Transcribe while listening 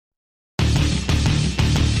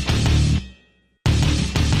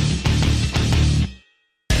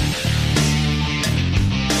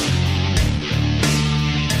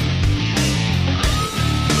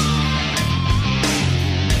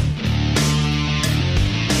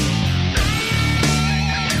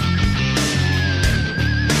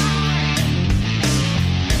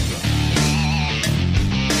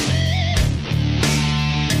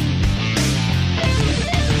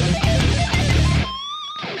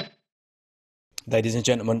Ladies and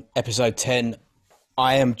gentlemen, episode 10.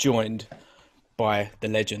 I am joined by the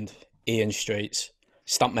legend, Ian Streets,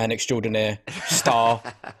 stuntman extraordinaire, star.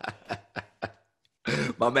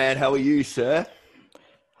 My man, how are you, sir?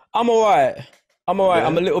 I'm all right. Yeah. I'm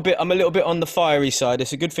a little bit on the fiery side.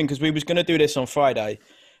 It's a good thing because we was going to do this on Friday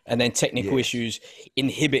and then technical Yes. issues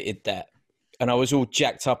inhibited that. And I was all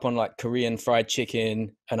jacked up on like Korean fried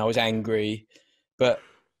chicken and I was angry, but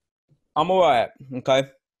I'm all right. Okay.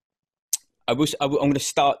 I'm going to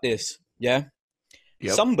start this. Yeah.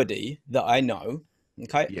 Yep. Somebody that I know.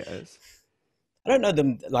 Okay. Yes. I don't know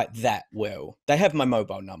them like that well. They have my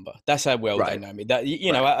mobile number. That's how well they Right. know me. That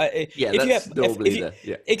you Right. know, Yeah, if you that's have, normally if you, the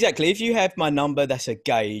yeah. exactly, if you have my number, that's a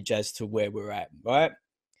gauge as to where we're at, right?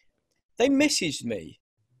 They messaged me,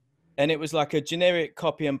 and it was like a generic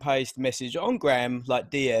copy and paste message on Gram, like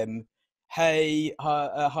DM. Hey,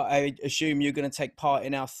 I assume you're going to take part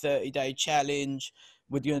in our 30-day challenge.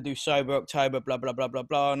 We're going to do sober October, blah blah blah blah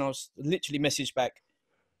blah. And I was literally messaged back,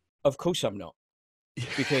 of course I'm not,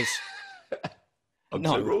 because. I'm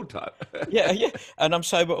No. sober all the time. Yeah, and I'm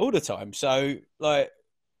sober all the time. So, like,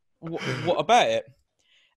 what about it?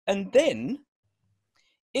 And then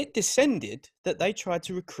it descended that they tried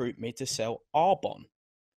to recruit me to sell Arbonne.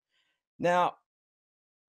 Now,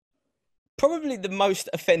 probably the most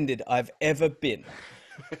offended I've ever been.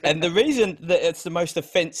 And the reason that it's the most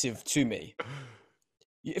offensive to me,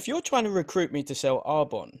 if you're trying to recruit me to sell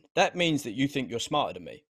Arbonne, that means that you think you're smarter than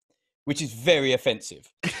me, which is very offensive.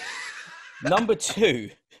 Number two,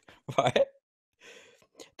 right?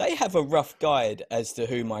 They have a rough guide as to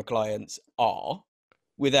who my clients are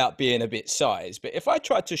without being a bit sized. But if I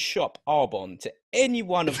tried to shop Arbonne to any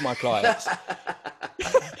one of my clients,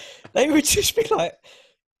 they would just be like,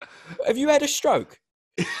 have you had a stroke?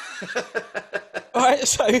 All right.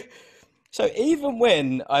 So even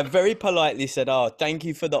when I very politely said, oh, thank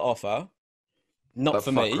you for the offer, not But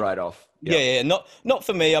for fuck me. right off. Yeah, not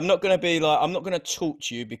for me. I'm not going to be like, I'm not going to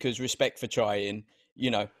torture you because respect for trying,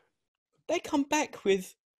 you know. They come back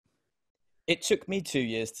with, it took me 2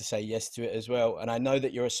 years to say yes to it as well. And I know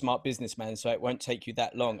that you're a smart businessman, so it won't take you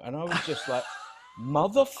that long. And I was just like,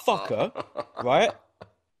 motherfucker, right?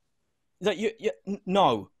 Like,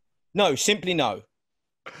 no, simply no.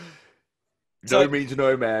 No means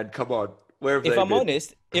no, man. Come on. Where have If they I'm been?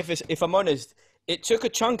 honest, if I'm honest, it took a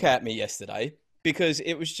chunk out of me yesterday because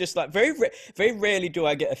it was just like very rarely do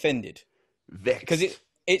I get offended because Vexed.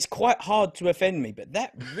 it's quite hard to offend me, but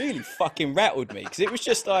that really fucking rattled me because it was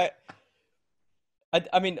just like,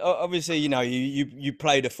 I mean, obviously, you know, you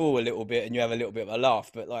play the fool a little bit and you have a little bit of a laugh,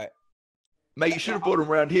 but like, Mate, you should have brought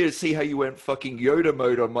him around here to see how you went fucking Yoda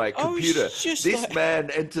mode on my I was computer. just This like-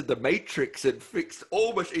 man entered the Matrix and fixed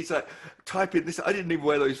all my... He's like, type in this. I didn't even know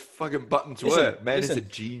where those fucking buttons were. Man is a listen.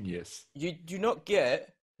 genius. You do not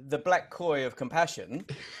get the black koi of compassion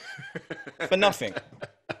for nothing.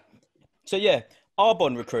 So yeah,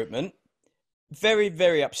 Arbonne recruitment, very,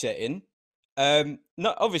 very upsetting. No,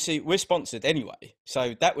 obviously we're sponsored anyway,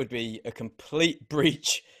 so that would be a complete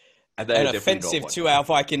breach And they and are definitely not offensive one. to our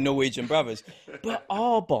Viking Norwegian brothers. But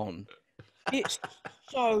Arbonne, it's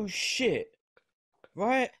so shit,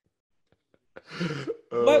 right?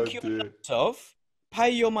 Oh, Work your dear. nuts off, pay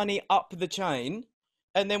your money up the chain,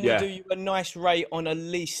 and then we'll Yeah. do you a nice rate on a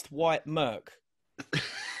leased white Merc.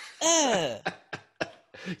 I'm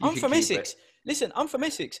can from keep Essex. it. Listen, I'm from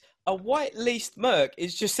Essex. A white leased Merc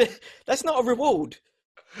is just that's not a reward.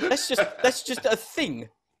 That's just a thing.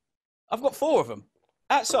 I've got 4 of them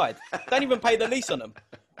outside. Don't even pay the lease on them.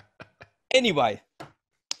 Anyway,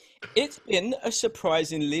 it's been a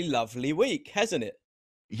surprisingly lovely week, hasn't it?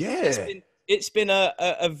 Yeah. It's been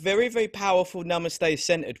a very, very powerful Namaste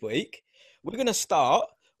centered week. We're going to start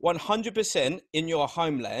 100% in your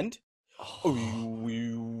homeland.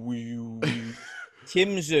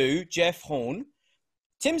 Tszyu, Jeff Horn.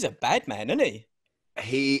 Tim's a bad man, isn't he?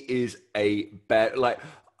 He is a bad... Like,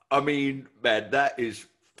 I mean, man, that is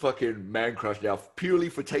fucking man crush now, purely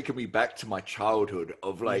for taking me back to my childhood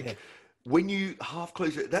of like... Yeah. When you half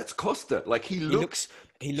close it, that's Costa. Like he looks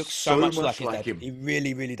So much like his dad. him. He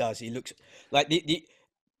really, really does. He looks like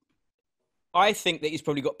I think that he's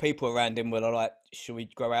probably got people around him where they're like, should we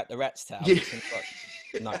grow out the rat's tail? Yeah.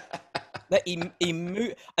 Like, no. That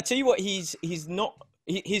I tell you what, he's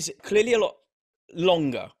clearly a lot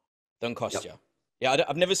longer than Kostya. Yep. Yeah,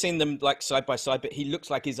 I've never seen them like side by side, but he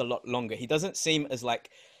looks like he's a lot longer. He doesn't seem as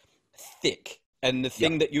like thick. And the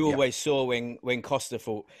thing that you always saw when Costa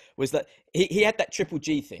fought was that he had that Triple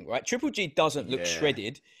G thing, right? Triple G doesn't look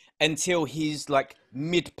shredded until he's like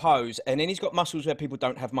mid pose, and then he's got muscles where people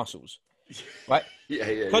don't have muscles, right? Yeah.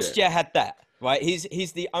 Kostya had that, right?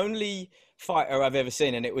 He's the only fighter I've ever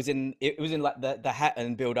seen, and it was in like the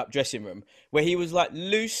Hatton build up dressing room where he was like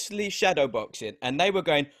loosely shadow boxing, and they were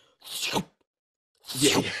going,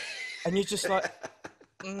 Yeah. and you're just like,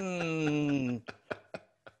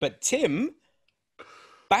 But Tim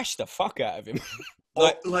bashed the fuck out of him,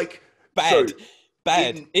 like bad, so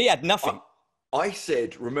bad. He had nothing. I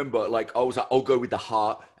said, remember, like I was like, I'll go with the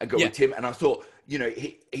heart and go with Tim, and I thought, you know,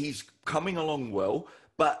 he's coming along well,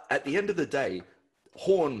 but at the end of the day,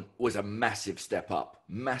 Horn was a massive step up,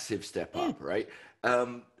 right? I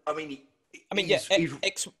mean, he's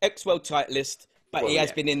ex world titleist, but he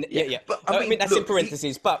has been in. Yeah. But I mean that's in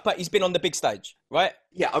parentheses, but he's been on the big stage, right?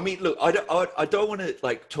 Yeah, I mean, look, I don't want to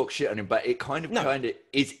like talk shit on him, but it kind of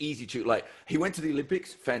is easy to like. He went to the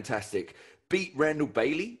Olympics, fantastic. Beat Randall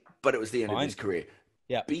Bailey, but it was the end of his career.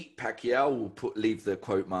 Yeah. Beat Pacquiao. We'll leave the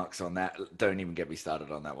quote marks on that. Don't even get me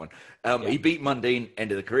started on that one. He beat Mundine,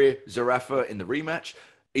 end of the career. Zarafa in the rematch.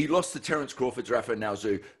 He lost to Terence Crawford, Zarafa, now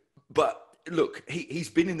Tszyu. But look, he's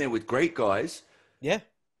been in there with great guys. Yeah.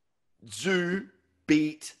 Tszyu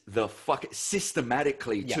beat the fuck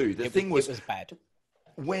systematically too. The thing was, it was bad.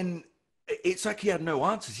 When it's like he had no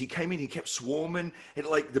answers. He came in, he kept swarming. And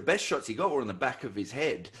like the best shots he got were on the back of his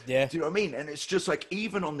head. Yeah. Do you know what I mean? And it's just like,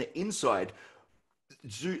 even on the inside,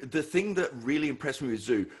 Tszyu, the thing that really impressed me with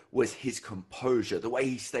Tszyu was his composure, the way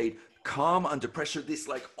he stayed calm under pressure, this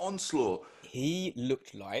like onslaught. He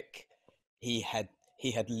looked like he had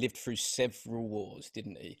lived through several wars,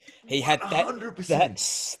 didn't he? He had that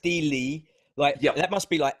steely, like, that must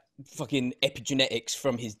be like fucking epigenetics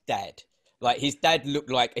from his dad. Like his dad looked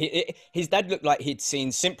like he'd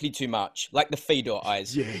seen Simply Too Much, like the Fedor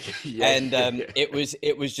eyes.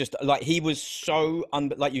 It was just like he was so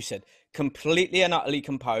like you said, completely and utterly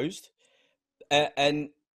composed, and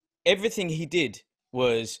everything he did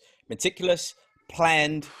was meticulous,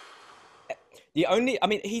 planned. He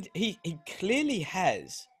clearly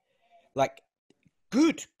has like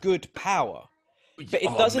good power. But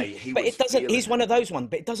it doesn't. He's one of those ones.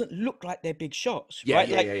 But it doesn't look like they're big shots, right?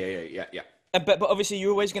 Yeah. But obviously,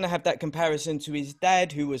 you're always going to have that comparison to his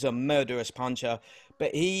dad, who was a murderous puncher.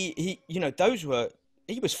 But he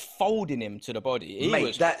was folding him to the body.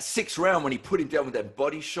 That sixth round when he put him down with that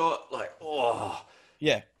body shot, like,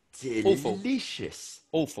 delicious,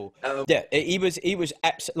 awful. He was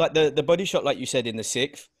like the body shot, like you said in the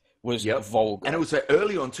sixth. Was vulgar. And it was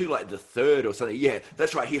early on too, like the third or something. Yeah,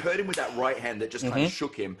 that's right. He hurt him with that right hand that just kind of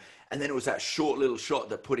shook him. And then it was that short little shot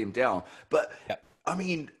that put him down. But, I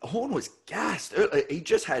mean, Horn was gassed. He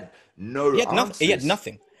just had no answers. He had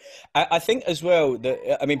nothing. I think as well,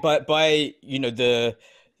 that, I mean, by you know, the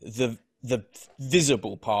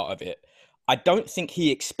visible part of it, I don't think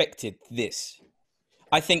he expected this.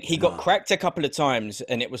 I think he got cracked a couple of times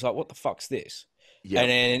and it was like, what the fuck's this? Yeah.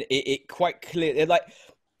 And then it quite clear, like,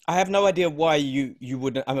 I have no idea why you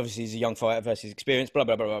wouldn't. Obviously, he's a young fighter versus experience. Blah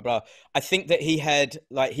blah blah blah blah. I think that he had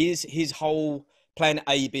like his whole plan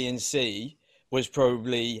A, B, and C was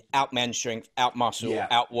probably out man strength, out muscle,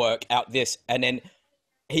 out work, out this, and then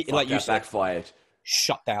he like you said, backfired,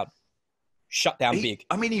 shut down big.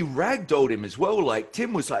 I mean, he ragdolled him as well. Like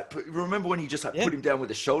Tim was like, remember when he just like put him down with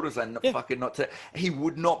the shoulders and fucking not to. He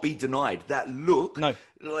would not be denied that look. No.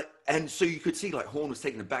 Like, and so you could see like Horn was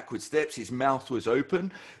taking the backward steps. His mouth was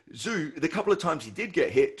open. Tszyu, the couple of times he did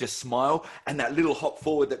get hit, just smile, and that little hop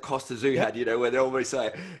forward that Costa Tszyu had, you know, where they're almost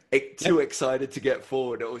like too excited to get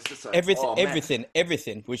forward. It was just like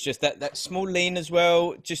everything was just that small lean as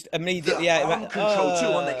well. Just immediately arm control too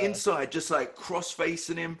on the inside, just like cross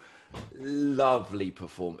facing him. Lovely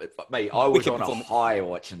performance, mate. I was on a high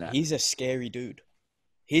watching that. He's a scary dude.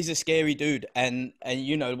 And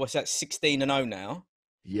you know what's that? 16-0 now.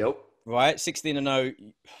 Yep. Right, 16-0.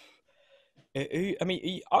 I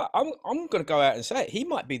mean, I'm going to go out and say it. He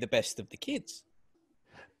might be the best of the kids,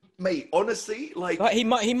 mate. Honestly, like he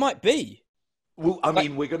might be. Well, I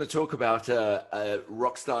mean, we're going to talk about a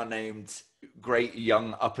rock star named great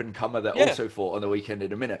young up and comer that also fought on the weekend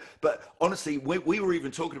in a minute. But honestly, we were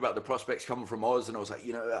even talking about the prospects coming from Oz, and I was like,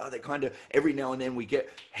 you know, are they kind of every now and then we get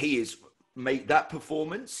made that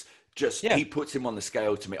performance. He puts him on the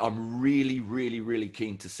scale to me. I'm really, really, really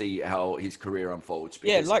keen to see how his career unfolds.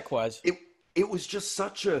 Yeah, likewise. It was just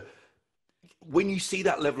such a when you see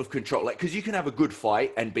that level of control, like because you can have a good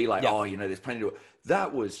fight and be like, oh, you know, there's plenty to.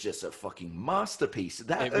 That was just a fucking masterpiece.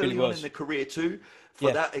 That early on in the career too,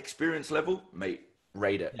 for that experience level, mate.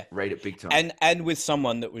 Rate it big time. And with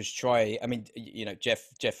someone that was trying. I mean, you know,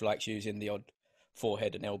 Jeff likes using the odd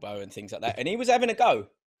forehead and elbow and things like that, and he was having a go.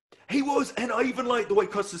 He was, and I even like the way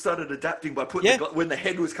Costa started adapting by putting when the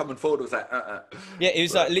head was coming forward, it was like, Yeah, it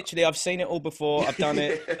was like literally, I've seen it all before. I've done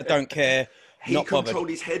it. I don't care. He Not bothered. controlled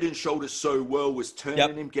his head and shoulders so well, was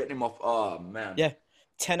turning him, getting him off. Oh, man. Yeah,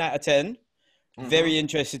 10 out of 10. Very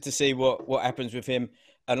interested to see what happens with him.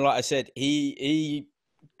 And like I said, he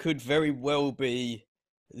could very well be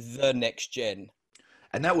the next gen.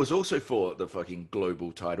 And that was also for the fucking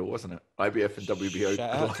global title, wasn't it? IBF and WBO.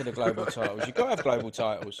 Shout out to the global titles. You've got to have global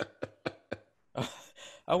titles.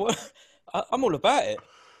 I'm all about it.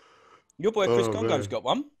 Your boy Chris Congo's got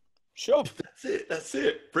one. Sure. That's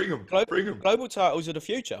it. Bring him. Global titles are the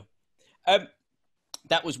future.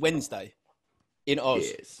 That was Wednesday in Oz.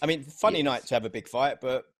 Yes. I mean, funny night to have a big fight,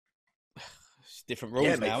 but it's different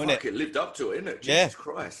rules now, isn't it? It lived up to it, isn't it? Yeah. Jesus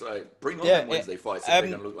Christ. Like, bring on them Wednesday fights if they're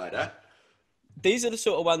going to look like that. These are the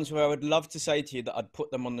sort of ones where I would love to say to you that I'd put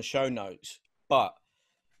them on the show notes, but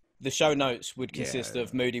the show notes would consist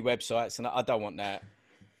of moody websites, and I don't want that.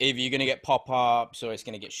 Either you're going to get pop-ups, or it's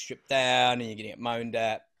going to get stripped down, and you're going to get moaned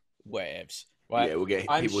at, whatevs. Right? Yeah, we'll get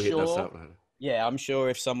people hitting us up. Yeah, I'm sure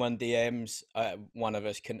if someone DMs, one of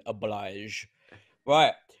us can oblige.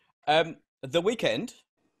 Right. The weekend.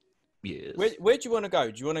 Yes. Where do you want to go?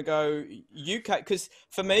 Do you want to go UK? Because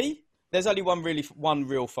for me, there's only one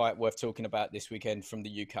real fight worth talking about this weekend from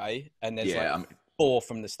the UK, and there's 4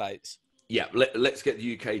 from the States. Yeah, let's get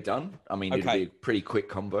the UK done. I mean, it'll be a pretty quick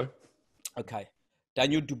combo. Okay.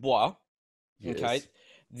 Daniel Dubois. Yes. Okay.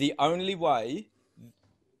 The only way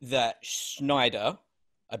that Snider,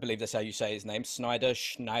 I believe that's how you say his name,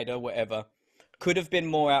 Schneider, whatever, could have been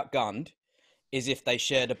more outgunned is if they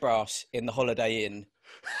shared a brass in the Holiday Inn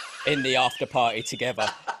in the after party together.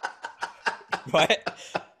 Right?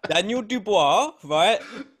 Daniel Dubois, right?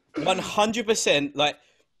 100%, like,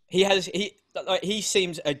 he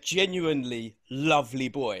seems a genuinely lovely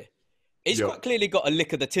boy. He's quite clearly got a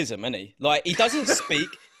lick of the tism, hasn't he? Like, he doesn't speak.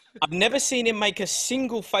 I've never seen him make a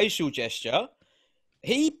single facial gesture.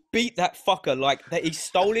 He beat that fucker like that. He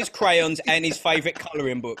stole his crayons and his favourite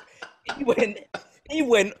colouring book. He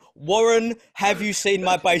went, Warren, have you seen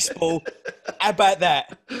my baseball? How about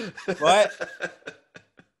that? Right?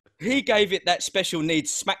 He gave it that special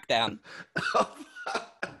needs smackdown.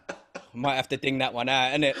 Might have to ding that one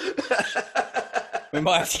out, innit? We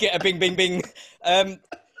might have to get a bing, bing, bing.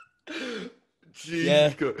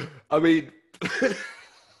 Jeez, God. I mean...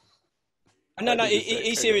 No,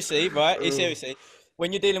 he seriously, right? He seriously.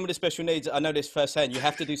 When you're dealing with the special needs, I know this firsthand, you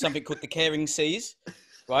have to do something called the caring C's,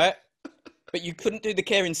 right? But you couldn't do the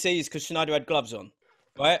caring C's because Schneider had gloves on,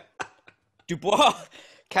 right? Dubois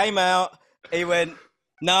came out, he went,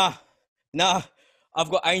 nah, I've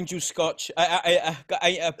got Angel Scotch, I've got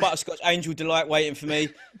a Butterscotch Angel Delight waiting for me.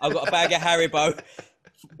 I've got a bag of Haribo.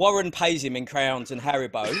 Warren pays him in crowns and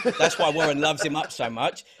Haribo. That's why Warren loves him up so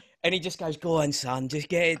much. And he just goes, go on, son, just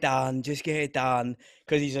get it done,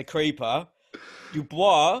 because he's a creeper.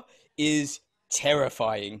 Dubois is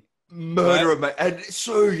terrifying. Murderer, right? Mate. And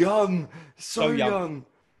so young.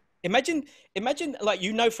 Imagine, like,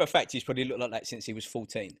 you know for a fact he's probably looked like that since he was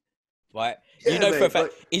 14, right? Yeah, you know, mate, for a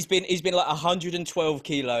fact he's been like 112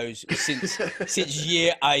 kilos since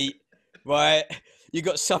year 8, right? You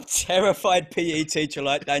got some terrified PE teacher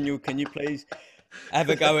like Daniel. Can you please have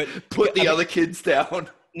a go at put the other kids down?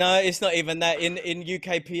 No, it's not even that. In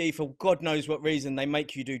UK PE, for God knows what reason, they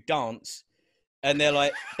make you do dance. And they're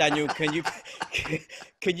like, Daniel, can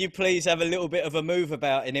you please have a little bit of a move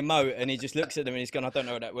about an emote? And he just looks at them and he's gone, I don't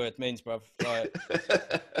know what that word means, bruv. Like,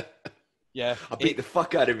 yeah. I'll beat the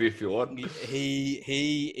fuck out of you if you want.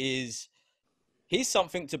 He's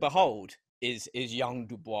something to behold, is young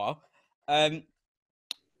Dubois. I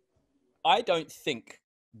don't think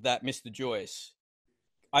that Mr. Joyce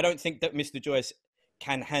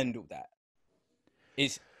can handle that.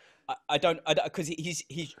 Because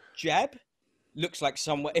his jab looks like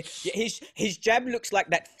somewhere. His jab looks like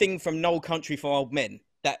that thing from No Country for Old Men.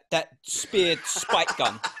 That speared spike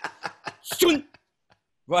gun.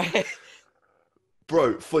 Right,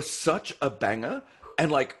 bro. For such a banger,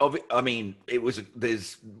 and like, I mean,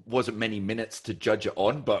 wasn't many minutes to judge it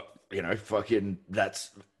on, but you know, fucking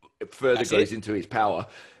that's goes into his power.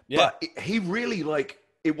 Yeah. But he really, like,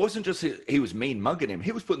 it wasn't just he was mean mugging him.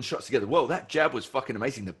 He was putting shots together. Well, that jab was fucking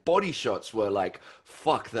amazing. The body shots were like,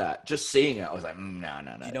 fuck that. Just seeing it, I was like, no.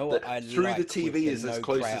 You know what? Through the TV is as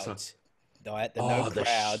close as...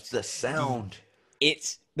 The sound.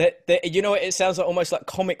 It's... you know what? It sounds like almost like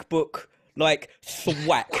comic book, like,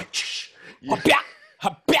 thwack.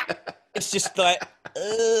 It's just like...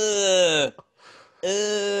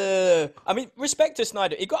 I mean, respect to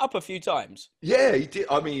Snider. He got up a few times. Yeah, he did.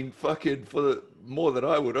 I mean, fucking more than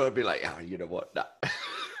I would. I'd be like, oh, you know what? Nah.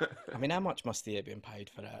 I mean, how much must he have been paid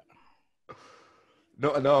for that?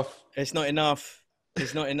 Not enough. It's not enough.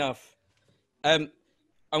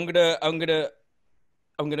 I'm gonna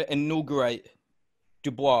inaugurate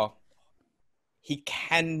Dubois. He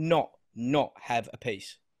cannot not have a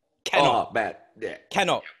piece. Cannot. Oh man, yeah.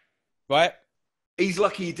 Cannot. Right? He's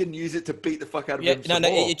lucky he didn't use it to beat the fuck out of Yeah, him. no, Some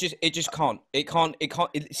no, more. it just can't. It can't.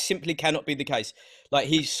 It simply cannot be the case. Like,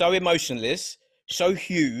 he's so emotionless, so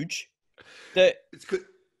huge that It's good.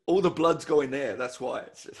 All the blood's going there. That's why.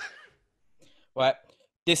 right.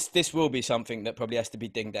 This will be something that probably has to be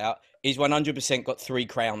dinged out. He's 100% got 3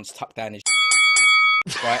 crowns tucked down his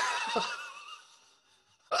right.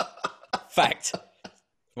 Fact.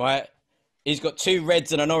 Right. He's got 2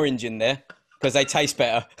 reds and an orange in there because they taste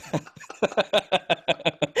better.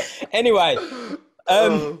 Anyway,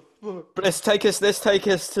 but let's take us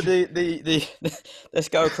to the let's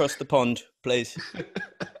go across the pond, please.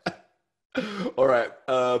 All right.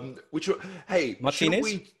 Hey,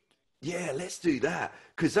 Martinez? Yeah, let's do that,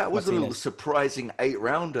 because that was Martinez. a little surprising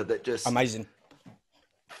 8-rounder that just Amazing.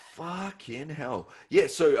 fucking hell. Yeah.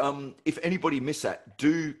 So if anybody missed that,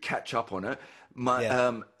 do catch up on it.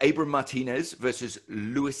 Abram Martinez versus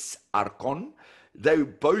Luis Arcon. They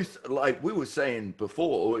both, like we were saying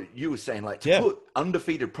before, or you were saying, like, to put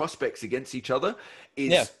undefeated prospects against each other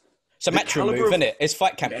is it's a matchroom move, isn't it? It's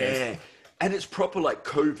fight camp move. move. And it's proper, like,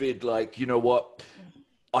 COVID, like, you know what?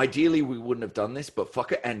 Ideally, we wouldn't have done this, but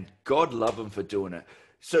fuck it. And God love them for doing it.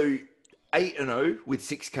 So 8-0 with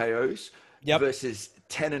 6 KOs versus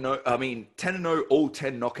 10-0. I mean, 10-0, all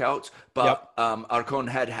 10 knockouts. But Arcon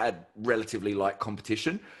had relatively light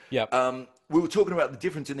competition. We were talking about the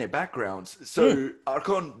difference in their backgrounds. So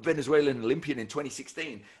Arcon, Venezuelan Olympian in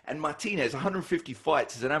 2016, and Martinez, 150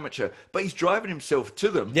 fights as an amateur, but he's driving himself to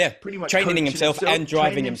them. Yeah, pretty much training himself and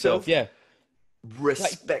driving himself. Yeah.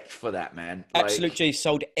 Respect for that, man. Absolute G,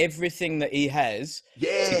 sold everything that he has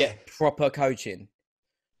to get proper coaching.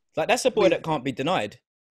 Like, that's a boy that can't be denied.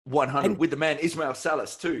 100 And, with the man Ismail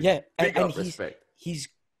Salas too. Yeah, Big and respect. He's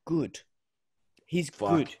good. He's Fuck,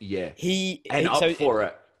 good. Yeah, He up for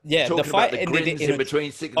it. Yeah, talking the fight about the ended grins in in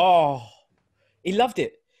between. Oh, he loved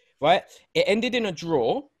it. Right, it ended in a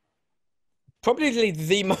draw. Probably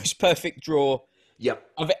the most perfect draw.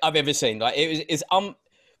 I've ever seen. Like, it was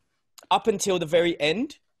up until the very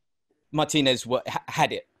end. Martinez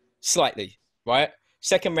had it slightly, right?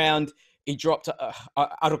 Second round, he dropped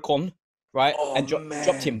Arcon, right? And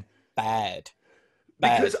dropped him bad.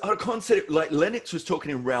 Because Arcon said it, like, Lennox was talking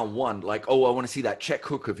in round 1, like, oh, I want to see that check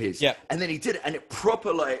hook of his. Yeah. And then he did it, and it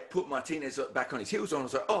proper, like, put Martinez back on his heels. I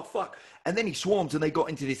was like, oh, fuck. And then he swarmed, and they got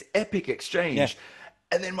into this epic exchange. Yeah.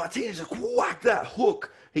 And then Martinez like, whack that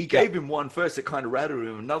hook. He gave him one first that kind of rattled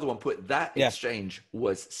him. Another one put that exchange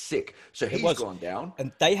was sick. So he's gone down.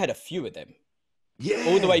 And they had a few of them. Yeah.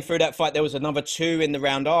 All the way through that fight, there was another 2 in the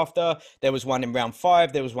round after. There was one in round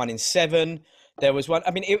 5. There was one in 7. There was one.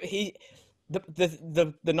 I mean,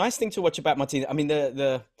 the nice thing to watch about Martinez, I mean,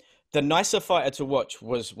 the nicer fighter to watch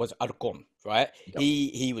was Arcon, right? Yep.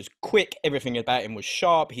 He was quick. Everything about him was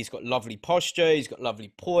sharp. He's got lovely posture. He's got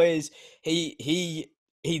lovely poise. He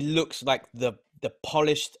looks like the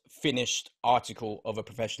polished, finished article of a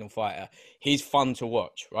professional fighter. He's fun to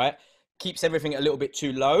watch, right? Keeps everything a little bit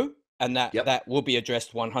too low, and that will be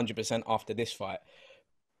addressed 100% after this fight.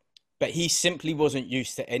 But he simply wasn't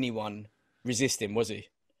used to anyone resisting, was he?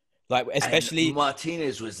 Like, especially... And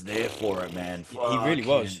Martinez was there for it, man. He really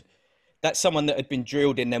was. That's someone that had been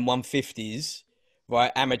drilled in them 150s,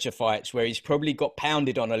 right? Amateur fights, where he's probably got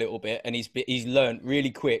pounded on a little bit, and he's learned really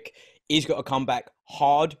quick. He's got to come back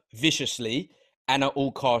hard, viciously, and at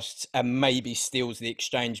all costs, and maybe steals the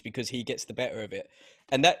exchange because he gets the better of it.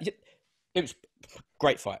 And it was a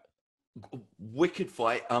great fight. Wicked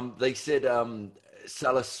fight. They said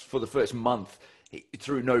Salas, for the first month, he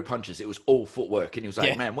threw no punches. It was all footwork. And he was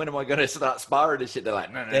like, man, when am I going to start sparring this shit? They're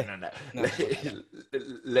like, no.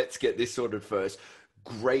 Let's get this sorted first.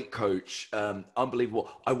 Great coach. Unbelievable.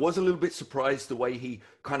 I was a little bit surprised the way he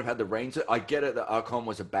kind of had the reins. I get it that Arcon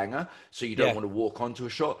was a banger, so you don't want to walk onto a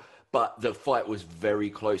shot. But the fight was very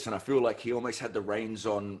close. And I feel like he almost had the reins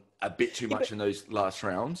on a bit too much in those last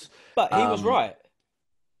rounds. But he was right.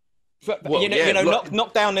 Well,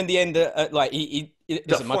 knocked down in the end.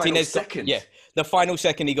 Martinez second. The final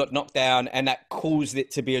second he got knocked down, and that caused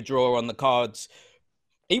it to be a draw on the cards.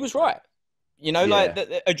 He was right.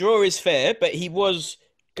 A draw is fair, but he was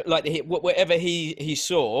like whatever he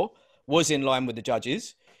saw was in line with the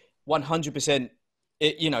judges. 100%.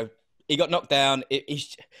 He got knocked down.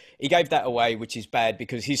 He gave that away, which is bad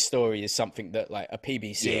because his story is something that like a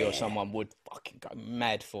PBC or someone would fucking go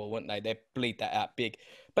mad for, wouldn't they? They bleed that out big.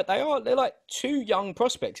 But they're like 2 young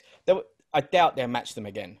prospects. I doubt they'll match them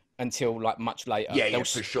again until like much later. Yeah,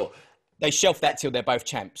 for sure. They shelf that till they're both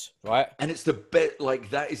champs, right? And it's the best,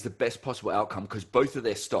 like that is the best possible outcome because both of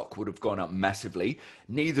their stock would have gone up massively.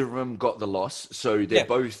 Neither of them got the loss, so they're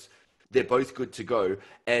both good to go.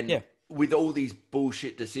 And with all these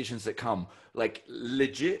bullshit decisions that come, like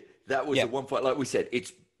legit, that was the one fight. Like we said,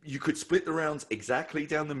 you could split the rounds exactly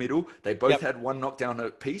down the middle. They both had one knockdown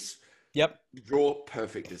apiece. Draw,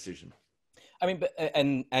 perfect decision. I mean, but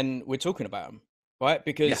and we're talking about them, right?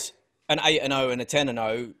 Because an 8-0 and a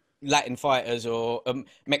 10-0 Latin fighters or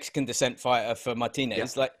Mexican descent fighter for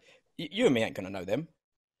Martinez, like you and me ain't gonna know them.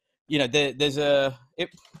 You know, there's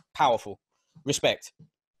powerful respect,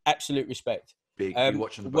 absolute respect. Big,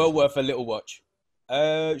 watching the well worth a little watch.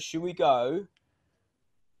 Should we go,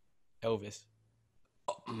 Elvis?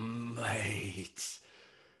 Oh, mate.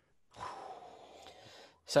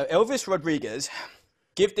 So Elvis Rodriguez,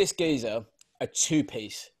 give this geezer a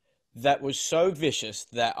 2-piece that was so vicious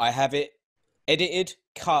that I have it edited,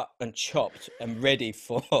 cut and chopped and ready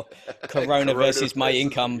for Corona versus My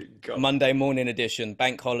Income Monday morning edition,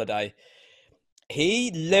 bank holiday.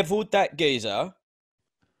 He leveled that geezer.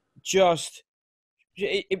 Just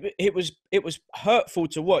it was hurtful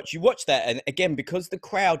to watch. You watch that, and again, because the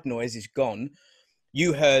crowd noise is gone,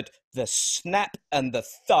 you heard the snap and the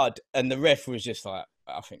thud, and the ref was just like,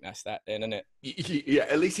 I think that's that then, isn't it? Yeah,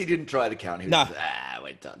 at least he didn't try the count. He was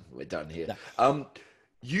just, we're done here. No.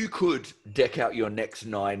 You could deck out your next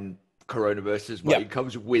 9 Corona versus where it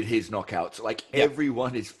comes with his knockouts. Like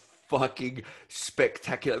everyone is fucking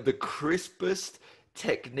spectacular. The crispest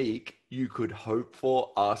technique you could hope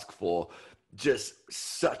for, ask for. Just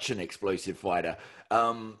such an explosive fighter.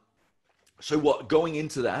 So what, going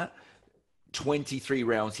into that, 23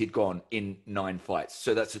 rounds he'd gone in 9 fights.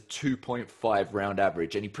 So that's a 2.5 round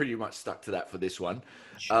average. And he pretty much stuck to that for this one.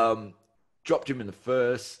 Dropped him in the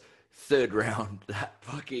first, 3rd round, that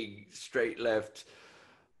fucking straight left.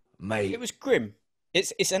 Mate. It was grim.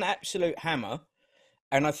 It's an absolute hammer.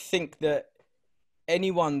 And I think that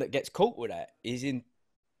anyone that gets caught with that is in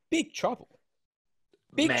big trouble.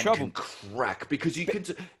 Big trouble. Can crack because you can.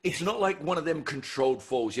 It's not like one of them controlled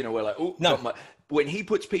falls, you know, where like, oh, no. When he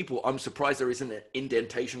puts people, I'm surprised there isn't an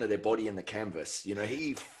indentation of their body in the canvas. You know,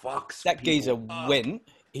 he fucks. That geezer went,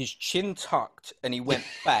 his chin tucked, and he went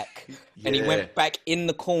back, and he went back in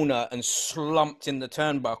the corner and slumped in the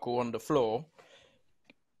turnbuckle on the floor.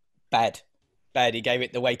 Bad. He gave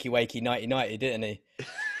it the wakey 90, didn't he?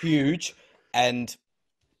 Huge, and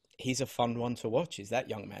he's a fun one to watch. Is that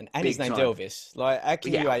young man? And his name's Elvis. Like, how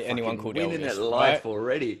can you hate anyone called Elvis? Winning at life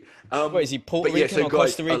already. What is he? Puerto Rican or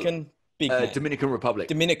Costa Rican? Dominican Republic.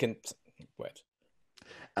 Dominican. Word.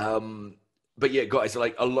 But yeah, guys,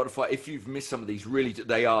 like a lot of fight. If you've missed some of these, really,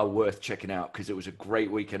 they are worth checking out because it was a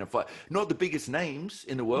great weekend of fight. Not the biggest names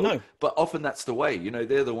in the world, but often that's the way. You know,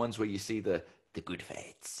 they're the ones where you see the good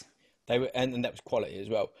fights. They were, and that was quality as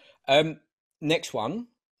well. Next one,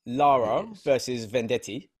 Lara versus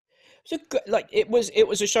Vendetti. It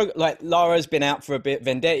was a show. Like, Lara's been out for a bit.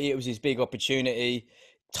 Vendetti, it was his big opportunity.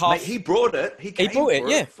 Tough. Mate, he brought it. He brought it.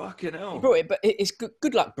 Yeah, fucking hell. He brought it, but it's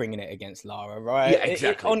good luck bringing it against Lara, right? Yeah,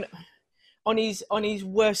 exactly. On his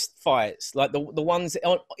worst fights, like the ones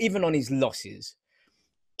even on his losses,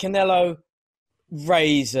 Canelo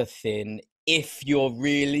razor thin. If you're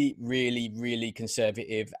really, really, really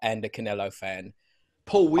conservative and a Canelo fan,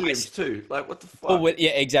 Paul Williams too. Like, what the fuck? Yeah,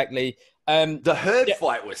 exactly. The Hurd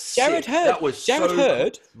fight was sick. Jared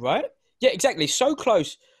Hurd, right? Yeah, exactly. So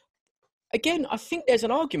close. Again, I think there's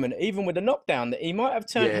an argument, even with a knockdown, that he might have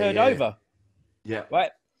turned Hurd over. Yeah. Right?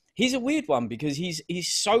 He's a weird one because he's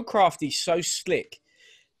so crafty, so slick.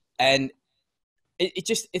 And it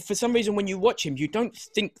just, for some reason, when you watch him, you don't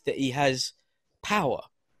think that he has power.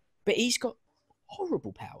 But he's got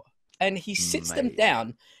horrible power. And he sits them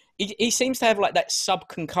down. He seems to have like that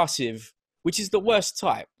subconcussive, which is the worst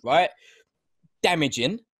type, right?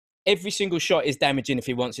 Damaging. Every single shot is damaging if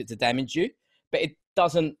he wants it to damage you. But it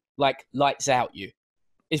doesn't, like, lights out you.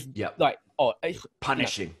 It's like,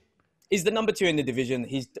 punishing. You know, he's the number 2 in the division.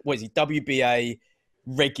 He's WBA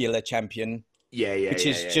regular champion. Which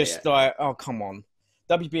is just like, oh, come on.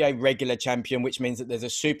 WBA regular champion, which means that there's a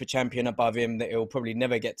super champion above him that he'll probably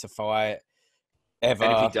never get to fight ever.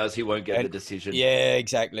 And if he does, he won't get the decision. Yeah,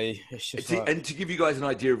 exactly. It's just and to give you guys an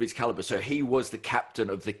idea of his caliber, so he was the captain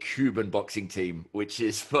of the Cuban boxing team, which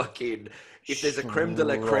is fucking, if there's a creme de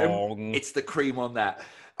la creme, it's the cream on that.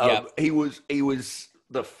 He was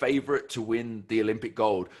the favorite to win the Olympic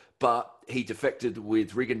gold, but he defected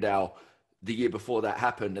with Rigondeaux the year before that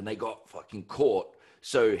happened, and they got fucking caught.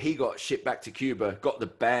 So he got shipped back to Cuba, got the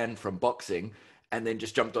ban from boxing, and then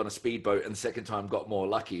just jumped on a speedboat, and the second time got more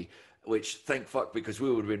lucky, which thank fuck, because we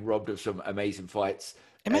would have been robbed of some amazing fights.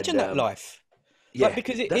 Imagine that life. Yeah,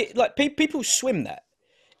 Like, because people swim that.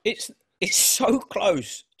 It's so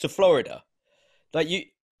close to Florida. Like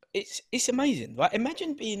it's amazing. Like,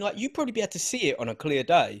 imagine being like, you'd probably be able to see it on a clear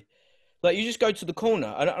day. Like, you just go to the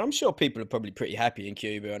corner, and I'm sure people are probably pretty happy in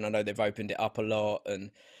Cuba, and I know they've opened it up a lot,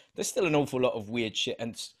 and there's still an awful lot of weird shit.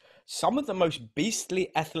 And some of the most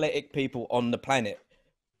beastly athletic people on the planet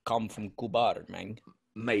come from Cuba, man.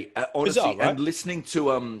 Mate, honestly, Bizarre, right? and listening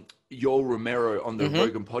to Yoel Romero on the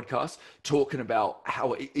Rogan podcast talking about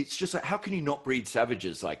how it's just like, how can you not breed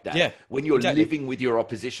savages like that? Yeah, when you're exactly. living with your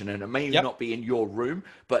opposition, and it may not be in your room,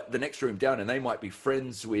 but the next room down, and they might be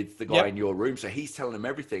friends with the guy in your room, so he's telling them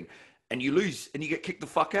everything, and you lose and you get kicked the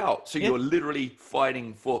fuck out. So you're literally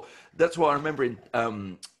fighting for. That's why I remember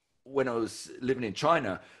when I was living in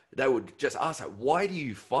China, they would just ask, like, why do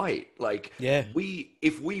you fight? Like,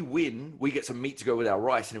 if we win, we get some meat to go with our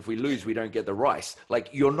rice, and if we lose, we don't get the rice. Like,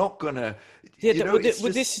 you're not gonna.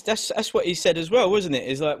 That's what he said as well, wasn't it?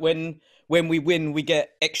 Is like, when we win, we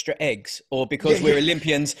get extra eggs, or because we're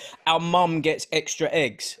Olympians, our mum gets extra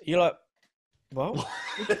eggs. You're like, what? What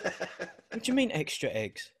do you mean extra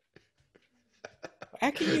eggs?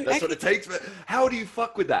 How can you? That's what it takes. But how do you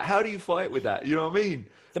fuck with that? How do you fight with that? You know what I mean?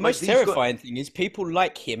 The most terrifying thing is people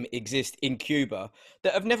like him exist in Cuba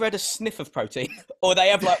that have never had a sniff of protein, or they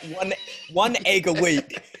have like one egg a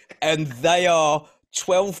week, and they are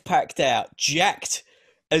 12 packed out, jacked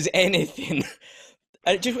as anything.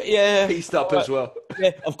 And just pieced up as well.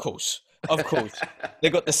 Yeah, of course. They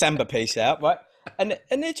got the samba piece out, right? And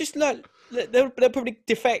they're just like, they'll probably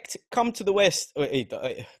defect, come to the West, or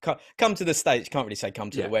come to the States. Can't really say come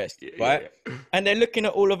to the West, right? Yeah. And they're looking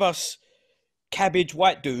at all of us cabbage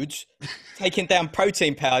white dudes taking down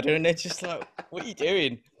protein powder, and they're just like, what are you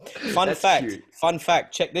doing? Fun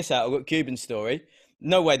fact, check this out. I've got a Cuban story.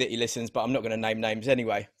 No way that he listens, but I'm not going to name names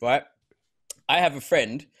anyway, right? I have a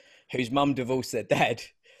friend whose mum divorced their dad,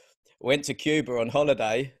 went to Cuba on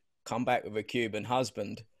holiday, come back with a Cuban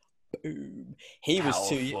husband. Boom. He was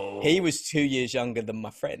 2 years younger than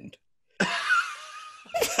my friend.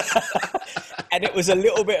 And it was a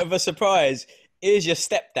little bit of a surprise. Here's your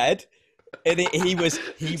stepdad. And he was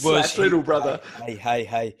little brother.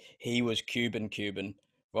 Hey, he was Cuban,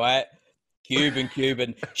 right?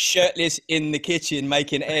 Cuban, shirtless in the kitchen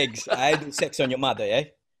making eggs. I had sex on your mother, eh?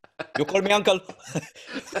 You call me uncle.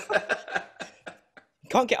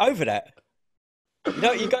 Can't get over that.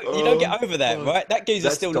 You don't get over that, right? That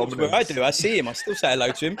geezer still looks where I do. I see him. I still say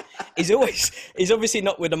hello to him. He's obviously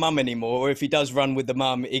not with the mum anymore. Or if he does run with the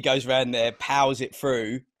mum, he goes around there, powers it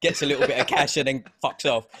through, gets a little bit of cash, and then fucks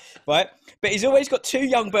off, right? But he's always got 2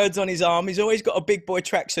 young birds on his arm. He's always got a big boy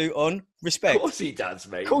tracksuit on. Respect. Of course he does,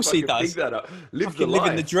 mate. Of course he does. That up.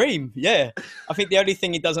 Living the dream. Yeah. I think the only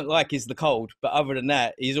thing he doesn't like is the cold. But other than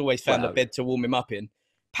that, he's always found a bed to warm him up in.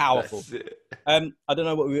 Powerful. I don't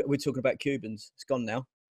know what we're talking about. Cubans. It's gone now.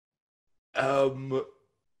 Oh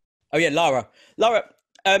yeah, Lara.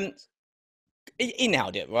 He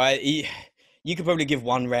nailed it, right? You could probably give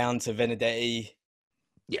 1 round to Benedetti.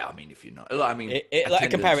 Yeah, I mean, if you're not, I mean, like a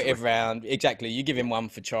comparative round, exactly. You give him 1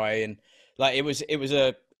 for trying. Like, it was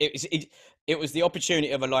the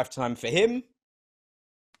opportunity of a lifetime for him.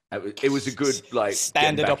 It was a good, like,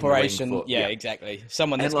 standard operation. Yeah, exactly.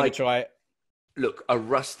 Someone that's going to try it. Look, a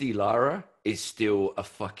rusty Lara is still a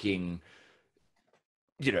fucking,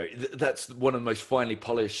 you know, that's one of the most finely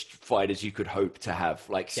polished fighters you could hope to have.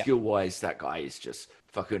 Like, skill-wise, that guy is just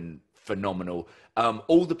fucking phenomenal.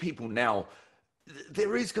 All the people now,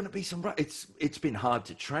 there is going to be some. It's been hard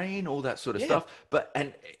to train, all that sort of stuff.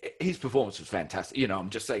 And his performance was fantastic. You know, I'm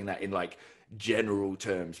just saying that in like general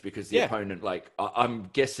terms, because the opponent, like, I'm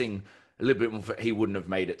guessing a little bit more, he wouldn't have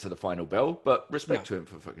made it to the final bell. But respect to him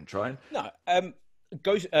for fucking trying. No,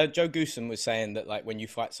 Joe Goosen was saying that, like, when you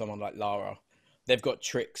fight someone like Lara, they've got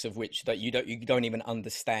tricks of which that you don't even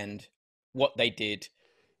understand what they did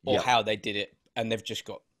or how they did it, and they've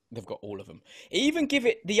got all of them. He even give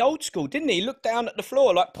it the old school, didn't he? He looked down at the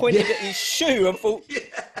floor, like, pointed at his shoe and thought,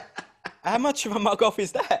 how much of a mug off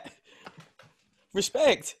is that?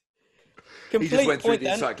 Respect. He just went through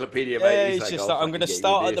the encyclopedia, mate. Yeah, he's just like, I'm going to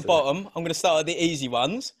start at the bottom. I'm going to start at the easy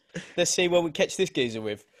ones. Let's see where we catch this geezer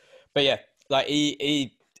with. But yeah, like,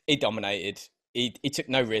 he dominated. He took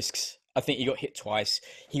no risks. I think he got hit twice.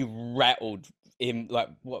 He rattled him, like,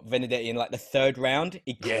 Benedetti in like the 3rd round.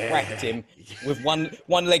 He cracked him with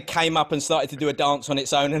one leg came up and started to do a dance on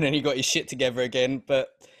its own, and then he got his shit together again. But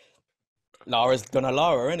Lara's gonna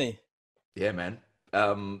Lara, isn't he? Yeah, man.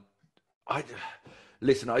 I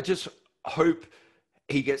just hope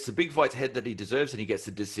he gets the big fights ahead that he deserves, and he gets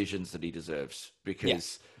the decisions that he deserves,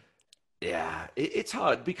 because Yeah, it's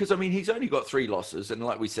hard because I mean he's only got 3 losses, and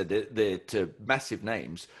like we said, they're to massive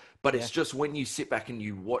names. But Yeah, it's just when you sit back and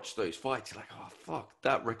you watch those fights, you're like, oh fuck,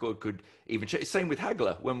 that record could even change. Same with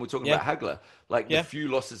Hagler. When we're talking yeah, about Hagler, like the yeah, few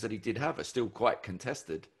losses that he did have are still quite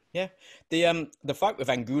contested. yeah. The fight with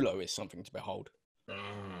Angulo is something to behold. Mm.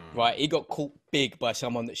 Right, he got caught big by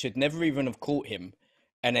someone that should never even have caught him,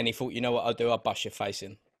 and then he thought, you know what, I'll do, I'll bust your face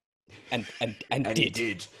in, and And he did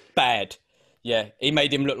did. bad. Yeah, he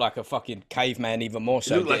made him look like a fucking caveman even more It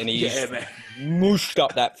so, looked like didn't he? yeah, He's man. mooshed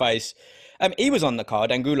up that face. He was on the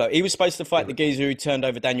card, Angulo. He was supposed to Yeah, fight the man. geezer who turned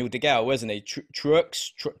over Daniel DeGale, wasn't he?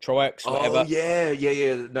 Truex, Oh whatever.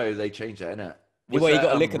 yeah. No, they changed that, innit? Was Well, he that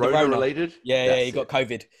got a lick of the Rona Rona. related? Yeah, he That's got it.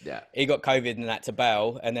 COVID. Yeah. He got COVID and had to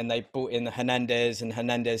bail, and then they brought in Hernandez, and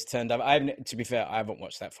Hernandez turned over. I haven't, to be fair, I haven't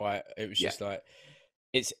watched that fight. It was Yeah. just like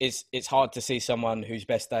it's hard to see someone whose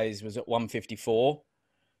best days was at 154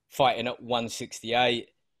 fighting at 168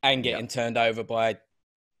 and Yeah. getting turned over by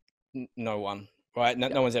no one. Right? No,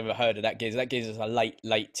 Yeah. no one's ever heard of that geezer. That geezer's a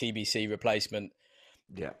late TBC replacement.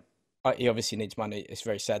 Yeah. He obviously needs money. It's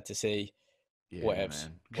very sad to see. Yeah, Whatevs.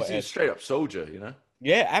 man. Because he's a Whatevs. straight up soldier, you know?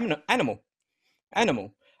 Yeah,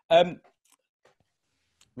 animal. Um,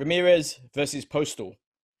 Ramirez versus Postal.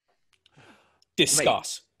 Mate,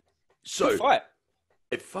 Discuss. Good so fight.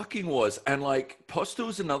 it fucking was. And like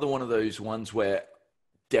Postel's another one of those ones where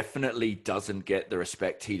definitely doesn't get the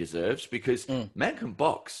respect he deserves because man can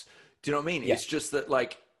box. Do you know what I mean? Yeah. It's just that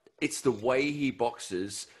like it's the way he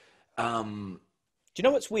boxes. Do you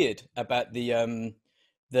know what's weird about the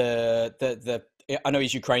I know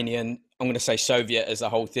he's Ukrainian. I'm going to say Soviet as the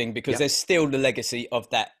whole thing because Yep. there's still the legacy of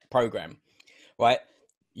that program, right?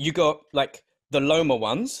 You got like the Loma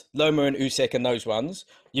ones, Loma and Usek and those ones.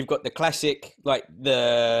 You've got the classic, like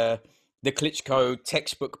the Klitschko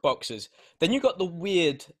textbook boxers. Then you got the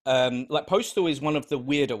weird, like Postal is one of the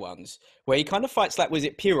weirder ones where he kind of fights like, was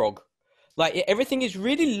it Pirog? Like everything is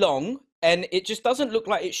really long and it just doesn't look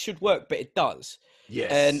like it should work, but it does.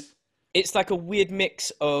 And Yes. it's like a weird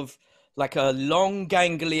mix of like a long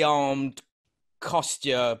gangly armed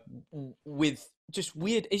Kostya with just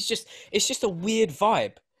weird. It's just a weird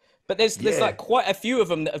vibe. But there's Yeah. like quite a few of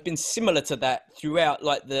them that have been similar to that throughout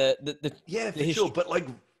like Yeah, the for sure. history. But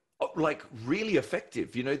like really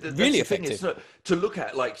effective. You know, that's Really the thing. It's effective. not to look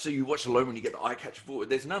at like so you watch Alone when you get the eye catcher forward.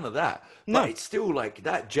 There's none of that. But No. it's still like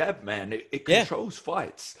that jab, man. It Yeah. controls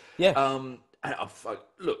fights. Yeah. And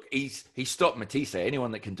look, he stopped Matisse.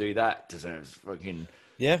 Anyone that can do that deserves fucking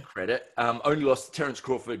Yeah. credit. Only lost to Terence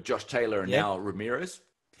Crawford, Josh Taylor, and Yeah. now Ramirez.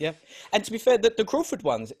 Yeah. And to be fair, the Crawford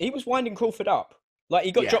ones, he was winding Crawford up. Like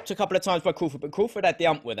he got Yeah. dropped a couple of times by Crawford, but Crawford had the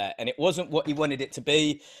ump with that, and it wasn't what he wanted it to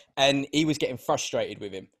be, and he was getting frustrated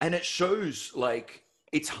with him. And it shows like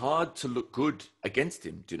it's hard to look good against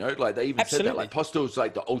him. Do you know? Like they even said that. Absolutely. Like Postel's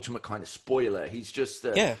like the ultimate kind of spoiler. He's just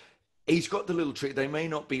Yeah. he's got the little trick. They may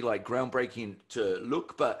not be like groundbreaking to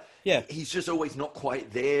look, but Yeah. he's just always not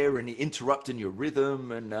quite there, and he interrupting your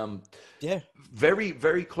rhythm. And Yeah. very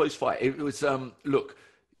very close fight. It was look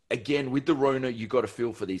again with the Rona. You got to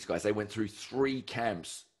feel for these guys. They went through 3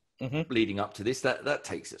 camps leading up to this. That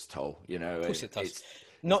takes its toll. You know, Of course it does. It's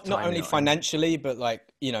Not time only out. financially, but like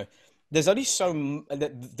there's only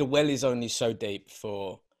the well is only so deep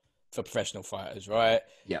for professional fighters, right?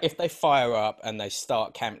 Yeah. If they fire up and they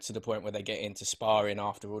start camp to the point where they get into sparring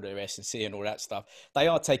after all their S&C and all that stuff, they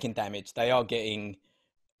are taking damage. They are getting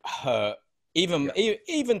hurt, even Yeah.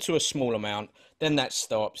 even to a small amount. Then that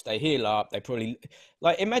stops. They heal up. They probably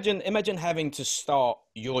like imagine having to start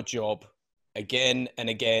your job again and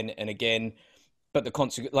again and again, but the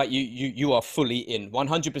consequence, like you are fully in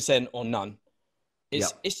 100% or none. Yeah.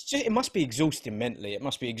 It's just it must be exhausting mentally. It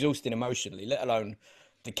must be exhausting emotionally, let alone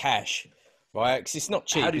the cash, right? Because it's not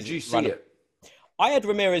cheap. How did you see it? I had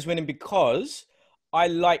Ramirez winning because I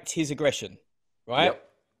liked his aggression, right? Yep.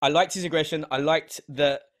 I liked his aggression. I liked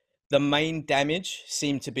the main damage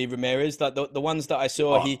seemed to be Ramirez. Like the ones that I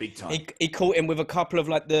saw, Oh, big time. he caught him with a couple of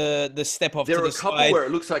like the step off There to are the a couple side. where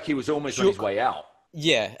it looks like he was almost on his way out.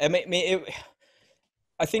 Yeah, I mean,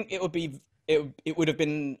 I think it would be it would have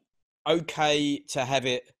been okay to have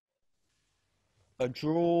it a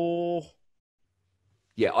draw.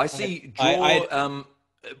 Yeah, I see. I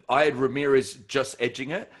I had Ramirez just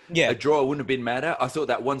edging it. Yeah. A draw I wouldn't have been mad at. I thought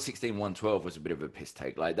that 116, 112 was a bit of a piss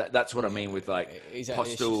take. Like that's what I mean with like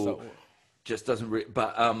Exactly. It's Postel just doesn't.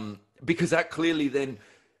 But because that clearly then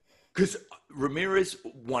because Ramirez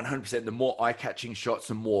 100%. The more eye-catching shots,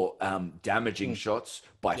 the more damaging shots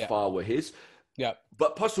by far were his. Yeah.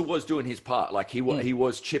 But Postel was doing his part. Like he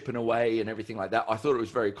was chipping away and everything like that. I thought it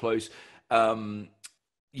was very close.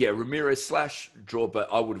 Yeah, Ramirez slash draw, but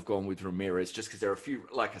I would have gone with Ramirez just because there are a few.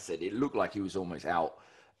 Like I said, it looked like he was almost out.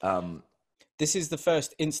 This is the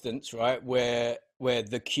first instance, right, where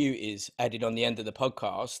the Q is added on the end of the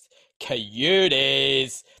podcast.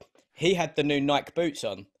 Coyotes. He had the new Nike boots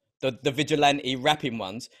on, the vigilante rapping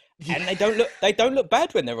ones, and they don't look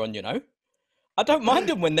bad when they're on. You know, I don't mind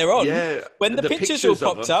them when they're on. Yeah, When the pictures all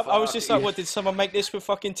popped up, I was just like, yeah. "What did someone make this with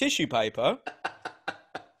fucking tissue paper?"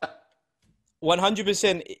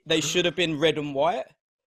 100%. They should have been red and white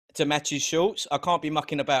to match his shorts. I can't be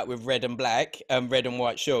mucking about with red and black and red and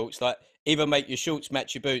white shorts. Like, either make your shorts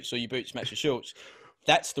match your boots or your boots match your shorts.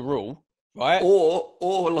 That's the rule, right?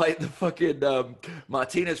 Or like the fucking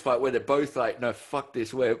Martinez fight where they're both like, no, fuck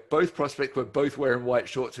this. Where both prospects were both wearing white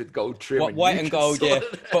shorts with gold trim. White and gold, yeah.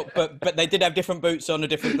 But they did have different boots on and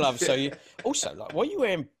different gloves. So you also, like, what are you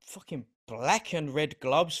wearing fucking black and red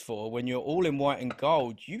gloves for when you're all in white and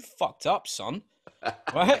gold? You fucked up, son.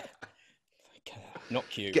 Right? Not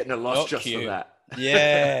cute. Getting a loss Not just cute. for that.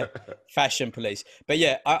 Yeah. Fashion police. But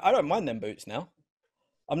yeah, I don't mind them boots now.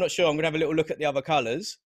 I'm not sure. I'm going to have a little look at the other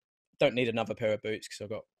colours. Don't need another pair of boots because I've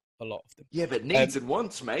got a lot of them. Yeah, but needs and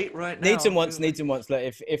wants, mate, right now. Needs and wants.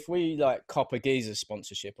 Like, if we, like, cop a geezer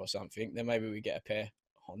sponsorship or something, then maybe we get a pair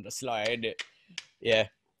on the slide. Yeah.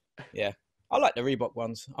 Yeah. I like the Reebok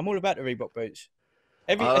ones. I'm all about the Reebok boots.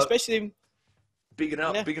 Especially... Bigging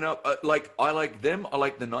up. Like, I like them. I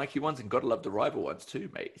like the Nike ones, and gotta love the Rival ones too,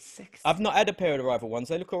 mate. Sexy. I've not had a pair of the Rival ones.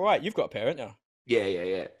 They look all right. You've got a pair, haven't you?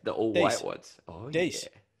 Yeah. The all white ones. Oh, Dece. Yeah.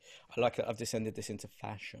 I like that I've descended this into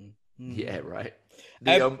fashion. Yeah, right.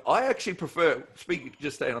 I actually prefer,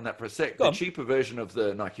 just staying on that for a sec, the cheaper version of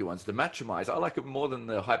the Nike ones, the Matchamize. I like it more than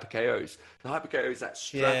the Hyper KOs. The Hyper KOs, that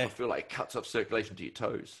strap, I feel like cuts off circulation to your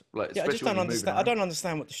toes. Like, I just don't understand. I don't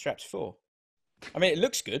understand what the strap's for. I mean, it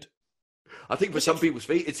looks good. I think for some people's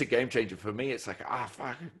feet, it's a game changer. For me, it's like,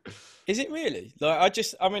 fuck. Is it really? Like,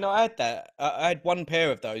 I had that. I had one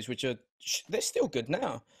pair of those, which they're still good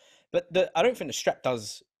now. But I don't think the strap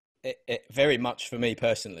does it very much for me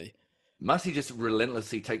personally. Mussy just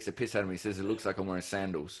relentlessly takes the piss out of me. He says it looks like I'm wearing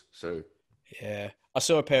sandals. So yeah, I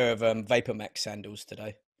saw a pair of Vapor Max sandals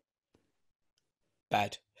today.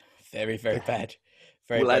 Bad, very bad.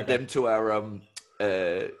 We'll add them to our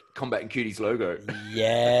Combat and Cuties logo.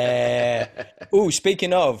 Yeah. Oh,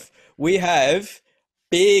 speaking of, we have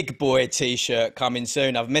Big Boy T-shirt coming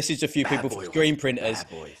soon. I've messaged a few people for screen printers.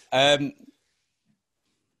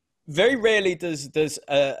 Very rarely does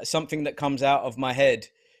something that comes out of my head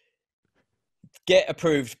get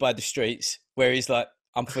approved by the streets, where he's like,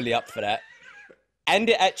 I'm fully up for that. And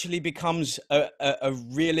it actually becomes a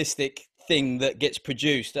realistic thing that gets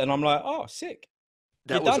produced. And I'm like, oh, sick.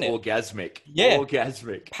 That was orgasmic. Yeah.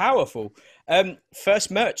 Orgasmic. Powerful. First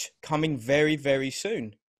merch coming very, very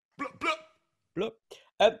soon. Blup, blup. Blup.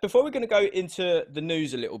 Before we're going to go into the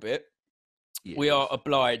news a little bit, we are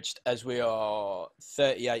obliged, as we are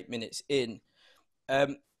 38 minutes in,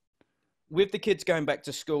 with the kids going back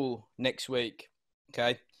to school next week,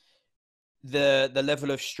 okay, the level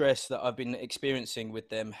of stress that I've been experiencing with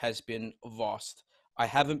them has been vast. I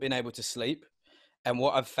haven't been able to sleep. And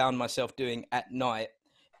what I've found myself doing at night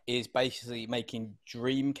is basically making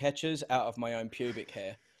dream catchers out of my own pubic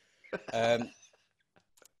hair. And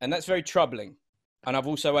that's very troubling. And I've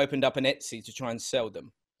also opened up an Etsy to try and sell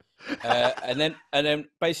them. And then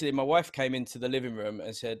basically my wife came into the living room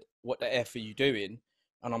and said, what the F are you doing?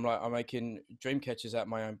 And I'm like, I'm making dream catchers out of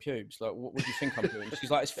my own pubes. Like, what do you think I'm doing?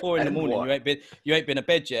 She's like, it's 4 a.m. You ain't been to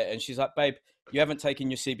bed yet. And she's like, babe, you haven't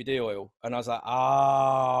taken your CBD oil. And I was like,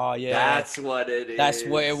 yeah. That's what it is. That's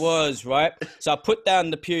what it was, right? So I put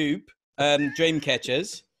down the pube dream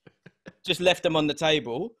catchers, just left them on the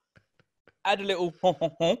table, add a little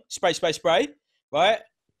spray, right?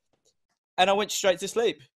 And I went straight to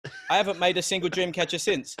sleep. I haven't made a single dream catcher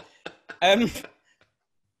since.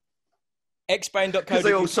 Xbrain.co.uk. Because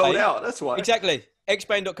they all sold out, that's why. Exactly.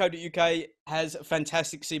 Xbrain.co.uk has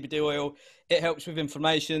fantastic CBD oil. It helps with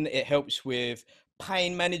inflammation. It helps with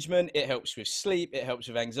pain management. It helps with sleep. It helps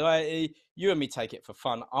with anxiety. You and me take it for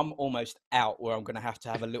fun. I'm almost out where I'm going to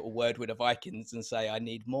have a little word with the Vikings and say, I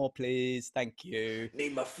need more, please. Thank you.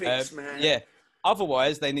 Need my fix, man. Yeah.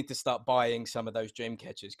 Otherwise, they need to start buying some of those dream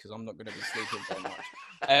catchers because I'm not going to be sleeping very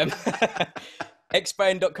much.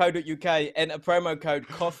 Xbrain.co.uk, enter promo code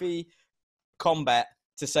COFFEECOMBAT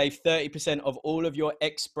to save 30% of all of your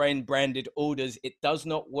Xbrain branded orders. It does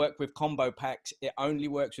not work with combo packs. It only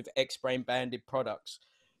works with Xbrain branded products.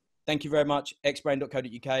 Thank you very much.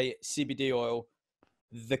 Xbrain.co.uk, CBD oil,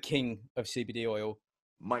 the king of CBD oil.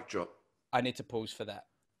 Mic drop. I need to pause for that.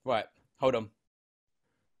 Right, hold on.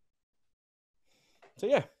 So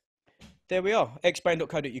yeah, there we are.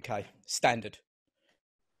 xbrand.co.uk. Standard.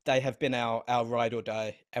 They have been our ride or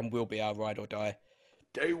die and will be our ride or die.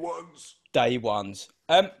 Day ones. Day ones.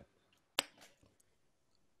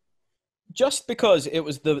 Just because it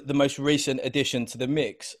was the most recent addition to the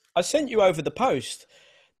mix, I sent you over the post.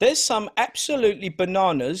 There's some absolutely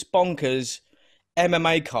bananas, bonkers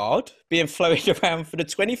MMA card being floated around for the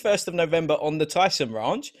 21st of November on the Tyson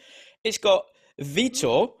Ranch. It's got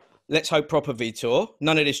Vitor. Let's hope proper Vitor.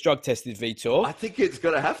 None of this drug-tested Vitor. I think it's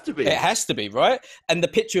going to have to be. It has to be, right? And the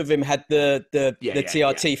picture of him had the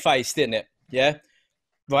TRT face, didn't it? Yeah?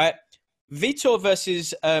 Right? Vitor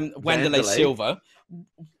versus Wanderlei Silva.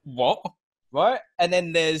 What? Right? And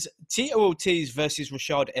then there's Tito Ortiz versus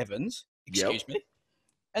Rashad Evans. Excuse me.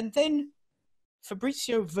 And then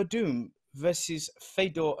Fabricio Verdum versus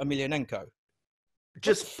Fedor Emelianenko.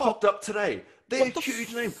 Just popped up today. They're a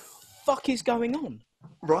huge name. Fuck is going on?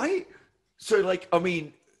 Right? So, like, I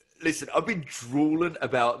mean, listen, I've been drooling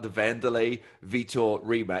about the Wanderlei Vitor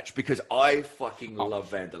rematch because I fucking love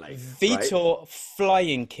Wanderlei. Vitor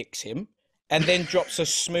flying kicks him and then drops a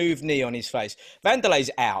smooth knee on his face. Wanderlei's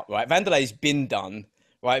out, right? Wanderlei's been done,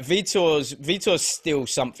 right? Vitor's still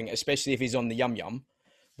something, especially if he's on the yum-yum,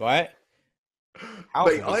 right?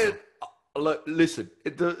 Mate, look, listen,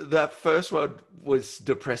 that first one was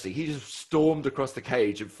depressing. He just stormed across the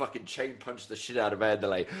cage and fucking chain punched the shit out of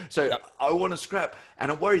Wanderlei. So I want to scrap,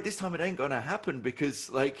 and I'm worried this time it ain't going to happen because,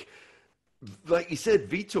 like you said,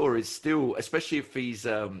 Vitor is still, especially if he's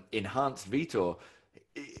enhanced Vitor,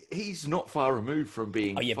 he's not far removed from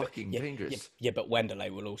being dangerous. Yeah, but Wanderlei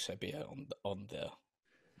will also be on the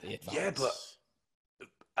advance. Yeah, but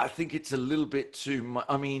I think it's a little bit too much.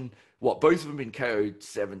 I mean, both of them been KO'd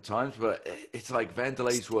 7 times, but it's like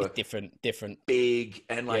Wanderlei's were different, big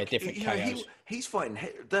and like different KOs. He's fighting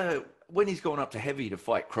when he's going up to heavy to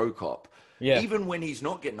fight Crow Cop. Yeah. Even when he's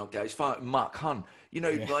not getting knocked out, he's fighting Mark Hunt.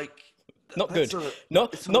 Like not good.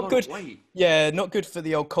 Not good. Yeah, not good for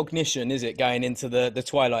the old cognition, is it? Going into the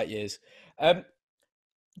twilight years.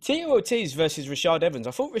 Tito Ortiz versus Rashad Evans.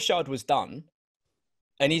 I thought Rashad was done.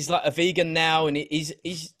 And he's like a vegan now, and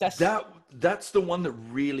that's the one that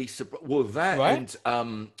really surprised. Right?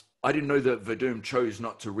 And I didn't know that Verdum chose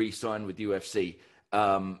not to re-sign with UFC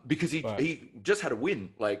because he just had a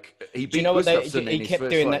win. Like he beat Gustafsson. He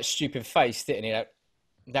kept doing that stupid face, didn't he?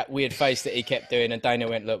 That weird face that he kept doing, and Dana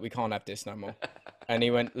went, "Look, we can't have this no more." And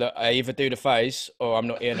he went, "Look, I either do the face or I'm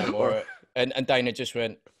not here no more." and Dana just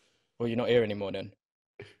went, "Well, you're not here anymore then.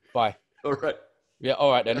 Bye." All right. Yeah.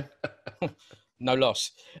 All right then. No loss.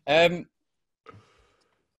 Again,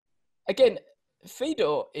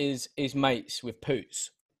 Fedor is mates with Poots.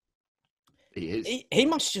 He is. He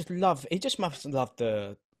must just love. He just must love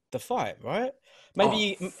the fight, right?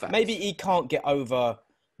 Maybe he can't get over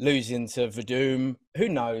losing to Verdum. Who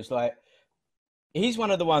knows? Like, he's one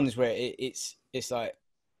of the ones where it's like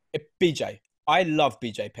BJ. I love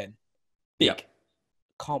BJ Penn. Big. Yep.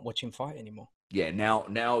 Can't watch him fight anymore. Yeah, now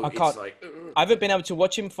I can't. I haven't been able to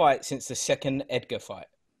watch him fight since the second Edgar fight.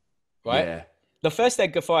 Right? Yeah. The first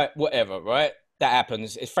Edgar fight, whatever, right? That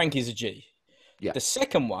happens. Frankie's a G. Yeah. The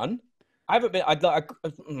second one, I haven't been.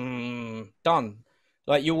 Done.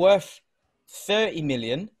 Like, you're worth 30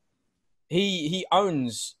 million. He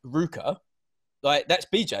owns Ruka. Like, that's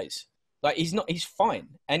BJ's. Like, he's fine,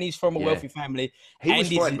 and he's from a wealthy family. He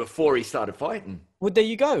was fine before he started fighting. Well, there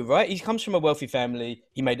you go, right? He comes from a wealthy family.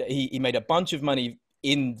 He made a bunch of money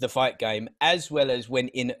in the fight game, as well as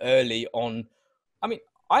went in early on. I mean,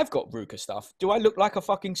 I've got Ruka stuff. Do I look like a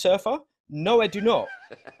fucking surfer? No, I do not.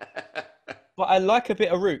 But I like a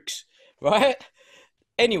bit of Rooks, right?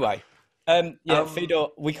 Anyway, Fedor,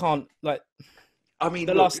 we can't like. I mean,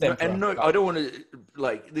 I don't want to,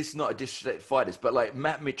 like, this is not a disrespect to fighters, but, like,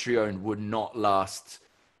 Matt Mitrione would not last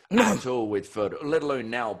at all with Fedor, let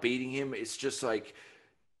alone now beating him. It's just, like,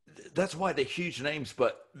 that's why they're huge names,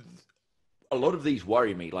 but a lot of these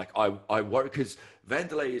worry me. Like, I worry, because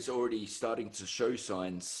Wanderlei is already starting to show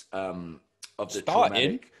signs of the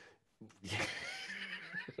traumatic...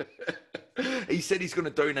 He said he's going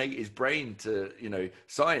to donate his brain to,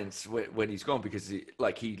 science when he's gone because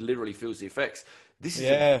he literally feels the effects. This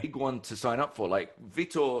is a big one to sign up for. Like,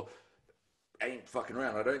 Vitor ain't fucking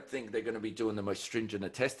around. I don't think they're going to be doing the most stringent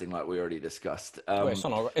of testing like we already discussed.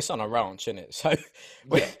 It's on a ranch, isn't it? So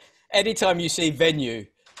anytime you see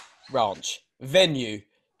ranch,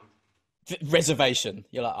 reservation,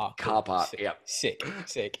 you're like, oh, car park, sick,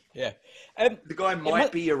 yeah. The guy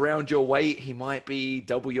might be around your weight. He might be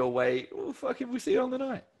double your weight. Oh, fuck it, we'll see you on the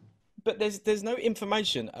night. But there's no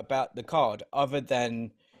information about the card other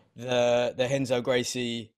than the Renzo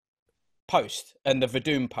Gracie post and the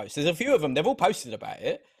Verdum post. There's a few of them. They've all posted about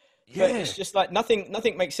it, But it's just like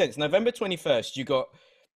nothing makes sense. November 21st, you got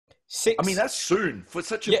 6. I mean, that's soon for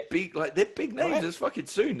such a big, like, they're big names. Right? It's fucking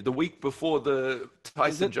soon. The week before the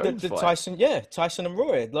Tyson Jones fight. Tyson and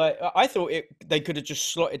Roy. Like, I thought they could have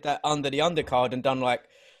just slotted that under the undercard and done like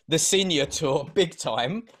the senior tour big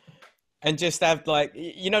time, and just have like,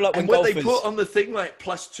 you know, like when golfers... they put on the thing like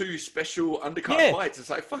 +2 special undercard fights. It's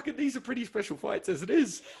like, fucking, these are pretty special fights as it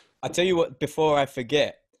is. I tell you what, before I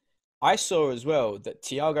forget, I saw as well that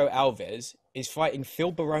Thiago Alves is fighting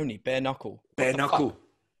Phil Baroni bare knuckle. Bare knuckle.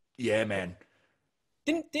 Yeah, man.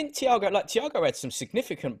 Didn't Thiago had some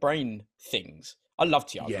significant brain things. I love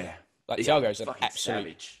Thiago. Yeah. Like, Thiago's an absolute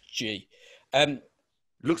savage. G.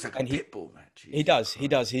 Looks like a pit bull, man. Jesus. He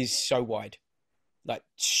does. He's so wide. Like,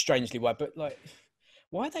 strangely wide. But, like,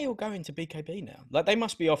 why are they all going to BKB now? Like, they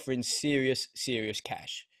must be offering serious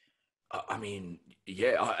cash. I mean,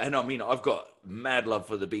 yeah. And I mean, I've got mad love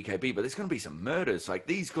for the BKB, but there's going to be some murders. Like,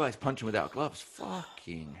 these guys punching without gloves.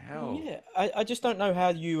 Fucking hell. Yeah. I just don't know how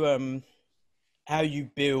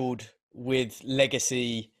you build with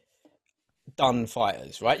legacy done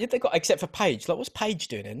fighters, right? They got, except for Paige. Like, what's Paige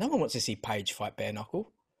doing there? No one wants to see Paige fight bare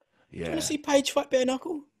knuckle. Yeah. Do you want to see Paige fight bare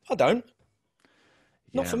knuckle? I don't.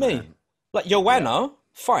 Not for me. Like, Joanna,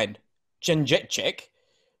 fine. Jędrzejczyk,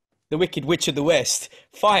 the Wicked Witch of the West,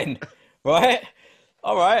 fine. Right?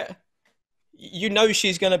 All right. You know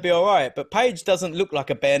she's going to be all right. But Paige doesn't look like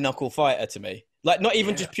a bare knuckle fighter to me. Like, not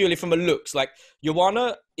even just purely from her looks. Like,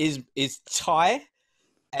 Joanna is Thai,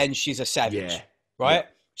 and she's a savage. Yeah. Right?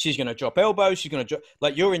 Yeah. She's going to drop elbows. She's going to drop...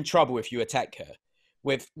 Like, you're in trouble if you attack her.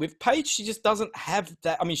 With Paige, she just doesn't have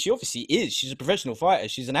that. I mean, she obviously is. She's a professional fighter.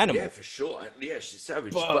 She's an animal. Yeah, for sure. Yeah, she's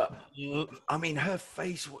savage. But I mean, her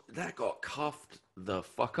face, that got cuffed the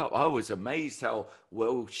fuck up. I was amazed how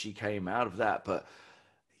well she came out of that. But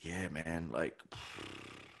yeah, man, like,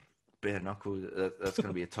 bare knuckle, that's going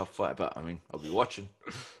to be a tough fight. But I mean, I'll be watching.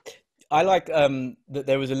 I like that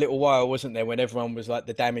there was a little while, wasn't there, when everyone was like,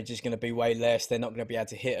 the damage is going to be way less. They're not going to be able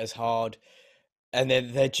to hit as hard. And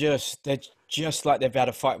they're just like they've had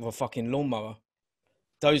a fight with a fucking lawnmower.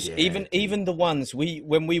 Those even the ones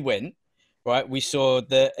when we went, right, we saw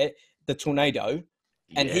the tornado,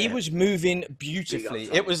 and he was moving beautifully.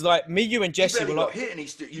 It was like me, you, and Jesse were like, hit,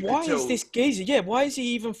 and why is this geezer? Yeah, why is he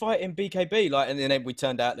even fighting BKB? Like, and then we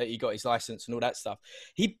turned out that he got his license and all that stuff.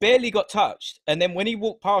 He barely got touched, and then when he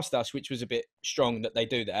walked past us, which was a bit strong that they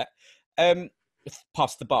do that,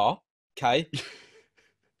 past the bar, okay.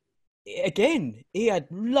 Again, he had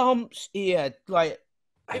lumps. He had like,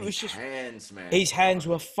 it was just hands, man. His hands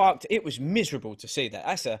were fucked. It was miserable to see that.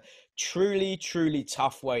 That's a truly, truly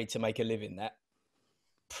tough way to make a living. That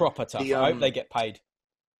proper tough. I hope they get paid.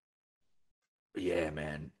 Yeah,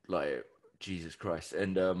 man. Like, Jesus Christ.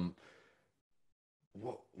 And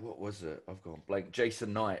what was it? I've gone blank.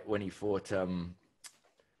 Jason Knight when he fought. Why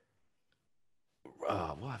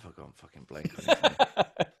have I gone fucking blank?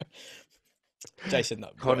 Jason,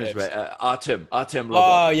 Connor's Artem Lobov.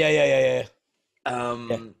 Oh, yeah.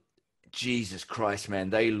 Jesus Christ, man.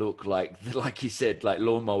 They look like you said, like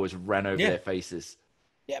lawnmowers ran over their faces.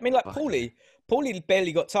 Yeah, I mean, like, Paulie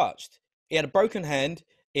barely got touched. He had a broken hand.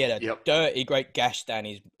 He had a dirty, great gash down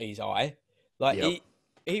his eye. Like,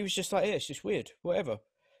 he was just like, yeah, it's just weird. Whatever.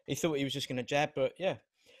 He thought he was just going to jab, but yeah.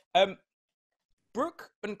 Brooke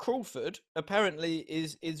and Crawford apparently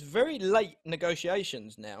is very late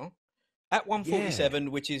negotiations now. At 147,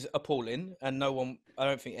 which is appalling, and I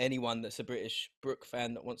don't think anyone that's a British Brook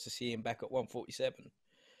fan that wants to see him back at 147,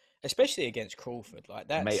 especially against Crawford, like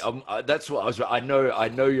that. Mate, that's what I was. I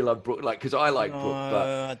know you love Brook, like, because I like Brook,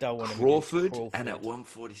 but I don't want Crawford, and at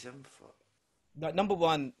 147. Like, number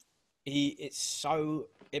one, it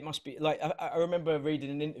must be like I remember reading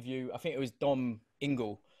an interview. I think it was Dom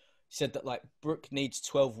Ingle said that, like, Brook needs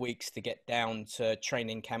 12 weeks to get down to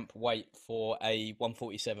training camp weight for a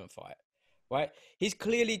 147 fight. Right, he's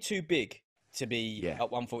clearly too big to be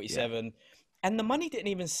at 147, and the money didn't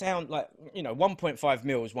even sound like, 1.5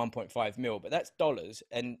 mil is 1.5 mil, but that's dollars.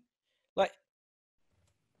 And like,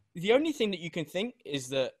 the only thing that you can think is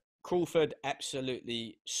that Crawford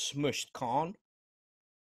absolutely smushed Khan.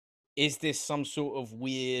 Is this some sort of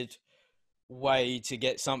weird way to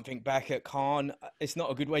get something back at Khan? It's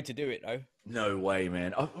not a good way to do it, though. No way,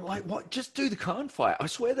 man. Like, what? Just do the Khan fight. I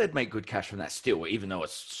swear they'd make good cash from that still, even though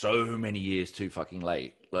it's so many years too fucking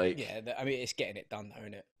late. Like, yeah, I mean, it's getting it done, though,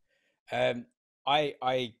 isn't it?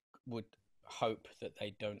 I would hope that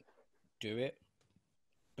they don't do it,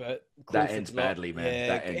 but Crawford's that ends badly, man. Yeah,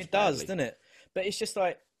 that ends it does, badly. Doesn't it? But it's just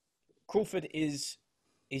like Crawford is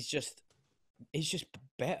just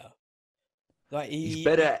better. Like he's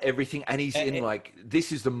better at everything, and he's in like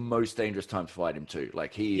this is the most dangerous time to fight him too.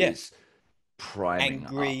 Like he is priming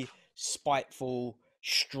angry, up. spiteful,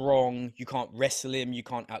 strong. You can't wrestle him. You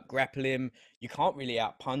can't out grapple him. You can't really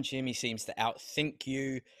out punch him. He seems to outthink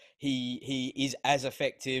you. He is as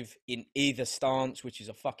effective in either stance, which is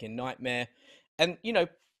a fucking nightmare. And you know,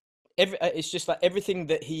 it's just like everything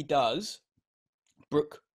that he does,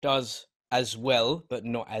 Brook does as well, but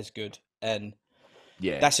not as good. And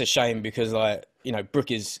that's a shame because, like, you know, Brook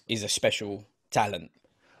is a special talent,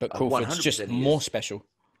 but Crawford's just more special.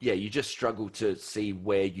 Yeah, you just struggle to see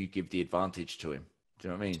where you give the advantage to him. Do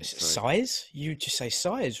you know what I mean? Size? You just say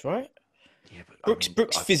size, right? Yeah, but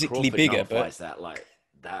Brooks physically Crawford bigger, but that like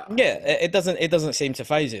that. Yeah, it doesn't seem to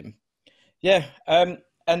phase him. Yeah, and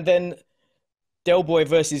then Delboy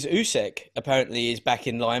versus Usyk apparently is back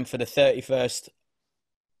in line for the 31st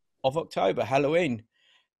of October, Halloween.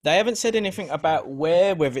 They haven't said anything about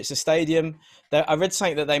whether it's a stadium. I read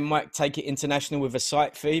something that they might take it international with a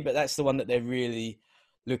site fee, but that's the one that they're really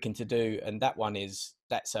looking to do. And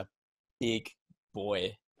that's a big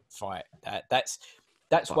boy fight. That's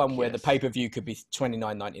one where the pay-per-view could be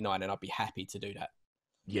 $29.99, and I'd be happy to do that.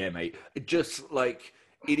 Yeah, mate. Just like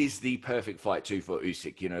it is the perfect fight too for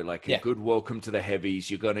Usyk. You know, like a good welcome to the heavies.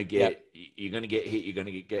 You're gonna get hit. You're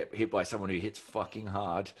gonna get hit by someone who hits fucking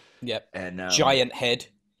hard. Yep. And giant head.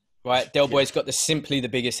 Right, Delboy's got simply the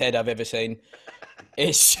biggest head I've ever seen.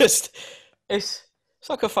 It's just, it's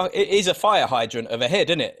like it is a fire hydrant of a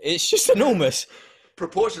head, isn't it? It's just enormous.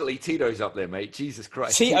 Proportionately, Tito's up there, mate. Jesus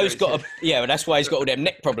Christ. Tito's got well, that's why he's got all them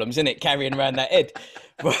neck problems, isn't it? Carrying around that head.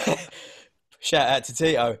 Shout out to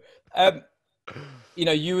Tito. You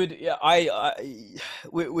know, you would,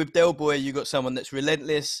 with Delboy, you got someone that's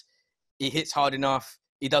relentless. He hits hard enough.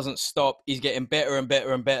 He doesn't stop. He's getting better and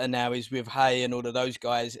better and better now. He's with Hay and all of those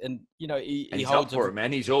guys. And, you know, he holds up for it,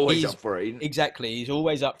 man. He's always up for it. Exactly. He's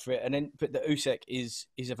always up for it. And then, but the Usyk is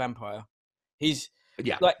a vampire. He's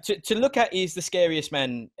like, to look at, he's the scariest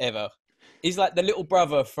man ever. He's like the little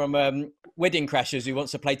brother from Wedding Crashers who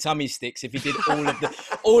wants to play tummy sticks. If he did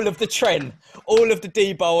all of the trend, all of the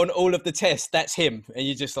Debo and all of the tests, that's him. And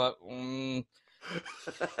you're just like,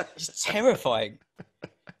 he's terrifying.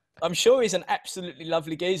 I'm sure he's an absolutely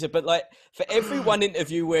lovely geezer, but like for every one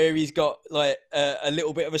interview where he's got like a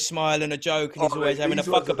little bit of a smile and a joke and he's always having a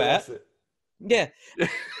fuck about,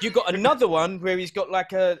 you got another one where he's got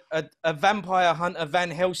like a vampire hunter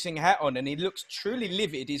Van Helsing hat on and he looks truly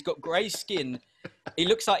livid. He's got grey skin. He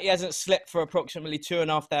looks like he hasn't slept for approximately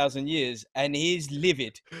 2,500 years and he is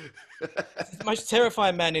livid. He's the most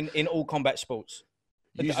terrifying man in all combat sports.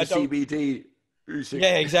 Use the CBD.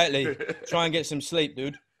 Yeah, exactly. Try and get some sleep,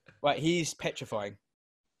 dude. Right, he's petrifying.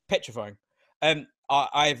 I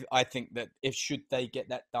think that should they get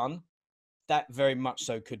that done, that very much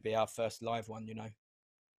so could be our first live one, you know.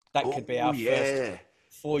 That could be our first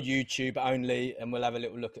for YouTube only, and we'll have a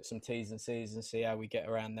little look at some T's and C's and see how we get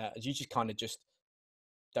around that. As you just kind of just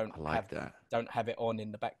don't have it on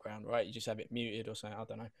in the background, right? You just have it muted or something, I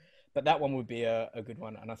don't know. But that one would be a good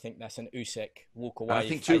one, and I think that's an Usyk walk away, I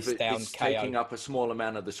think face too, down it's KO. Taking up a small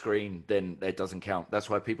amount of the screen, then it doesn't count. That's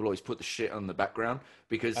why people always put the shit on the background,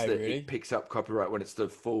 because it picks up copyright when it's the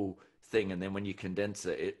full thing, and then when you condense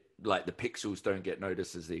it, like the pixels don't get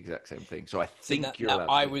noticed as the exact same thing. So I think you're allowed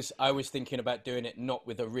to. I was thinking about doing it not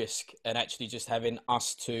with a risk, and actually just having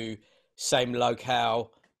us two, same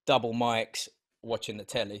locale, double mics, watching the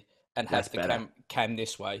telly, and have the cam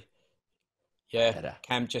this way. Yeah, better.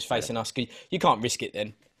 Cam just facing us. You can't risk it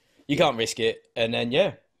then. You can't risk it. And then,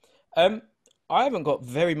 I haven't got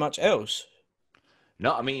very much else.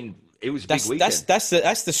 No, I mean, it was a big weekend. That's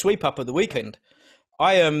the sweep up of the weekend.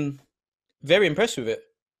 I am very impressed with it.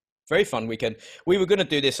 Very fun weekend. We were going to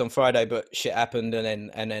do this on Friday, but shit happened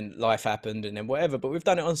and then life happened and then whatever. But we've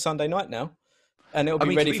done it on Sunday night now. And it'll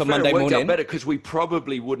be ready for Monday morning. It worked out better because we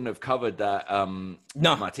probably wouldn't have covered that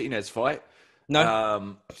Martinez fight.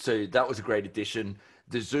 No. So that was a great addition.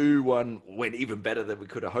 The Tszyu one went even better than we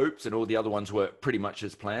could have hoped, and all the other ones were pretty much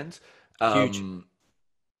as planned. Huge.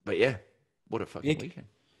 But yeah, what a fucking weekend.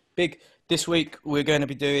 Big. This week we're going to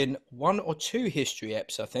be doing 1 or 2 history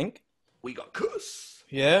eps, I think. We got Kuss.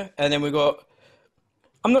 Yeah, and then we got.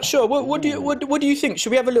 I'm not sure. What do you think?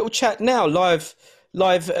 Should we have a little chat now, live,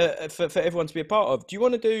 for everyone to be a part of? Do you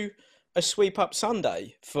want to do a sweep up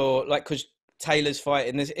Sunday for because Taylor's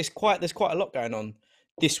fighting? There's quite a lot going on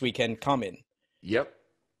this weekend coming. Yep.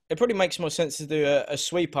 It probably makes more sense to do a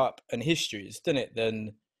sweep up and histories, doesn't it,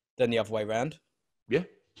 than the other way around? Yeah.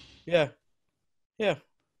 Yeah. Yeah.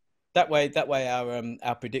 That way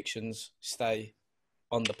our predictions stay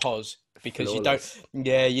on the pause because you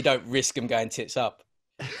don't risk them going tits up.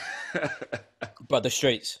 Brother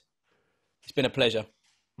Streets, it's been a pleasure.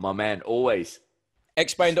 My man, always.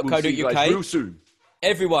 Explain.co.uk. We'll see you guys real soon.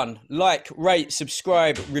 Everyone, like, rate,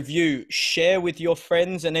 subscribe, review, share with your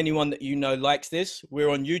friends and anyone that you know likes this. We're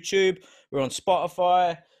on YouTube. We're on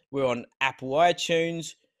Spotify. We're on Apple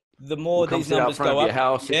iTunes. The more these numbers go up,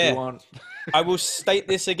 house if you want. I will state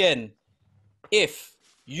this again. If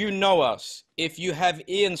you know us, if you have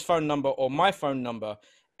Ian's phone number or my phone number,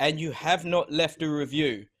 and you have not left a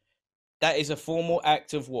review, that is a formal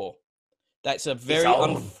act of war. That's a very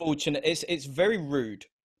unfortunate. It's very rude,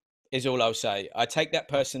 is all I'll say. I take that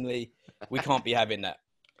personally. We can't be having that.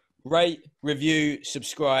 Rate, review,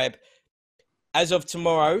 subscribe. As of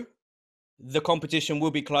tomorrow, the competition will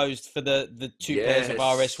be closed for the two pairs of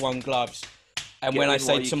RS1 gloves. And when I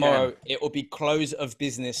say tomorrow, it will be close of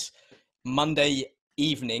business Monday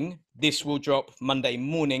evening. This will drop Monday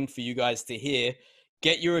morning for you guys to hear.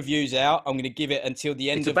 Get your reviews out. I'm going to give it until the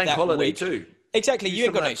end of that week. It's a bank holiday too. Exactly. You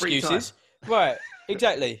ain't got no excuses. Right.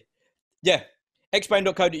 Exactly. Yeah.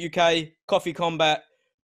 Explain.co.uk. Coffee Combat.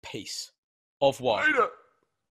 Peace. Au revoir.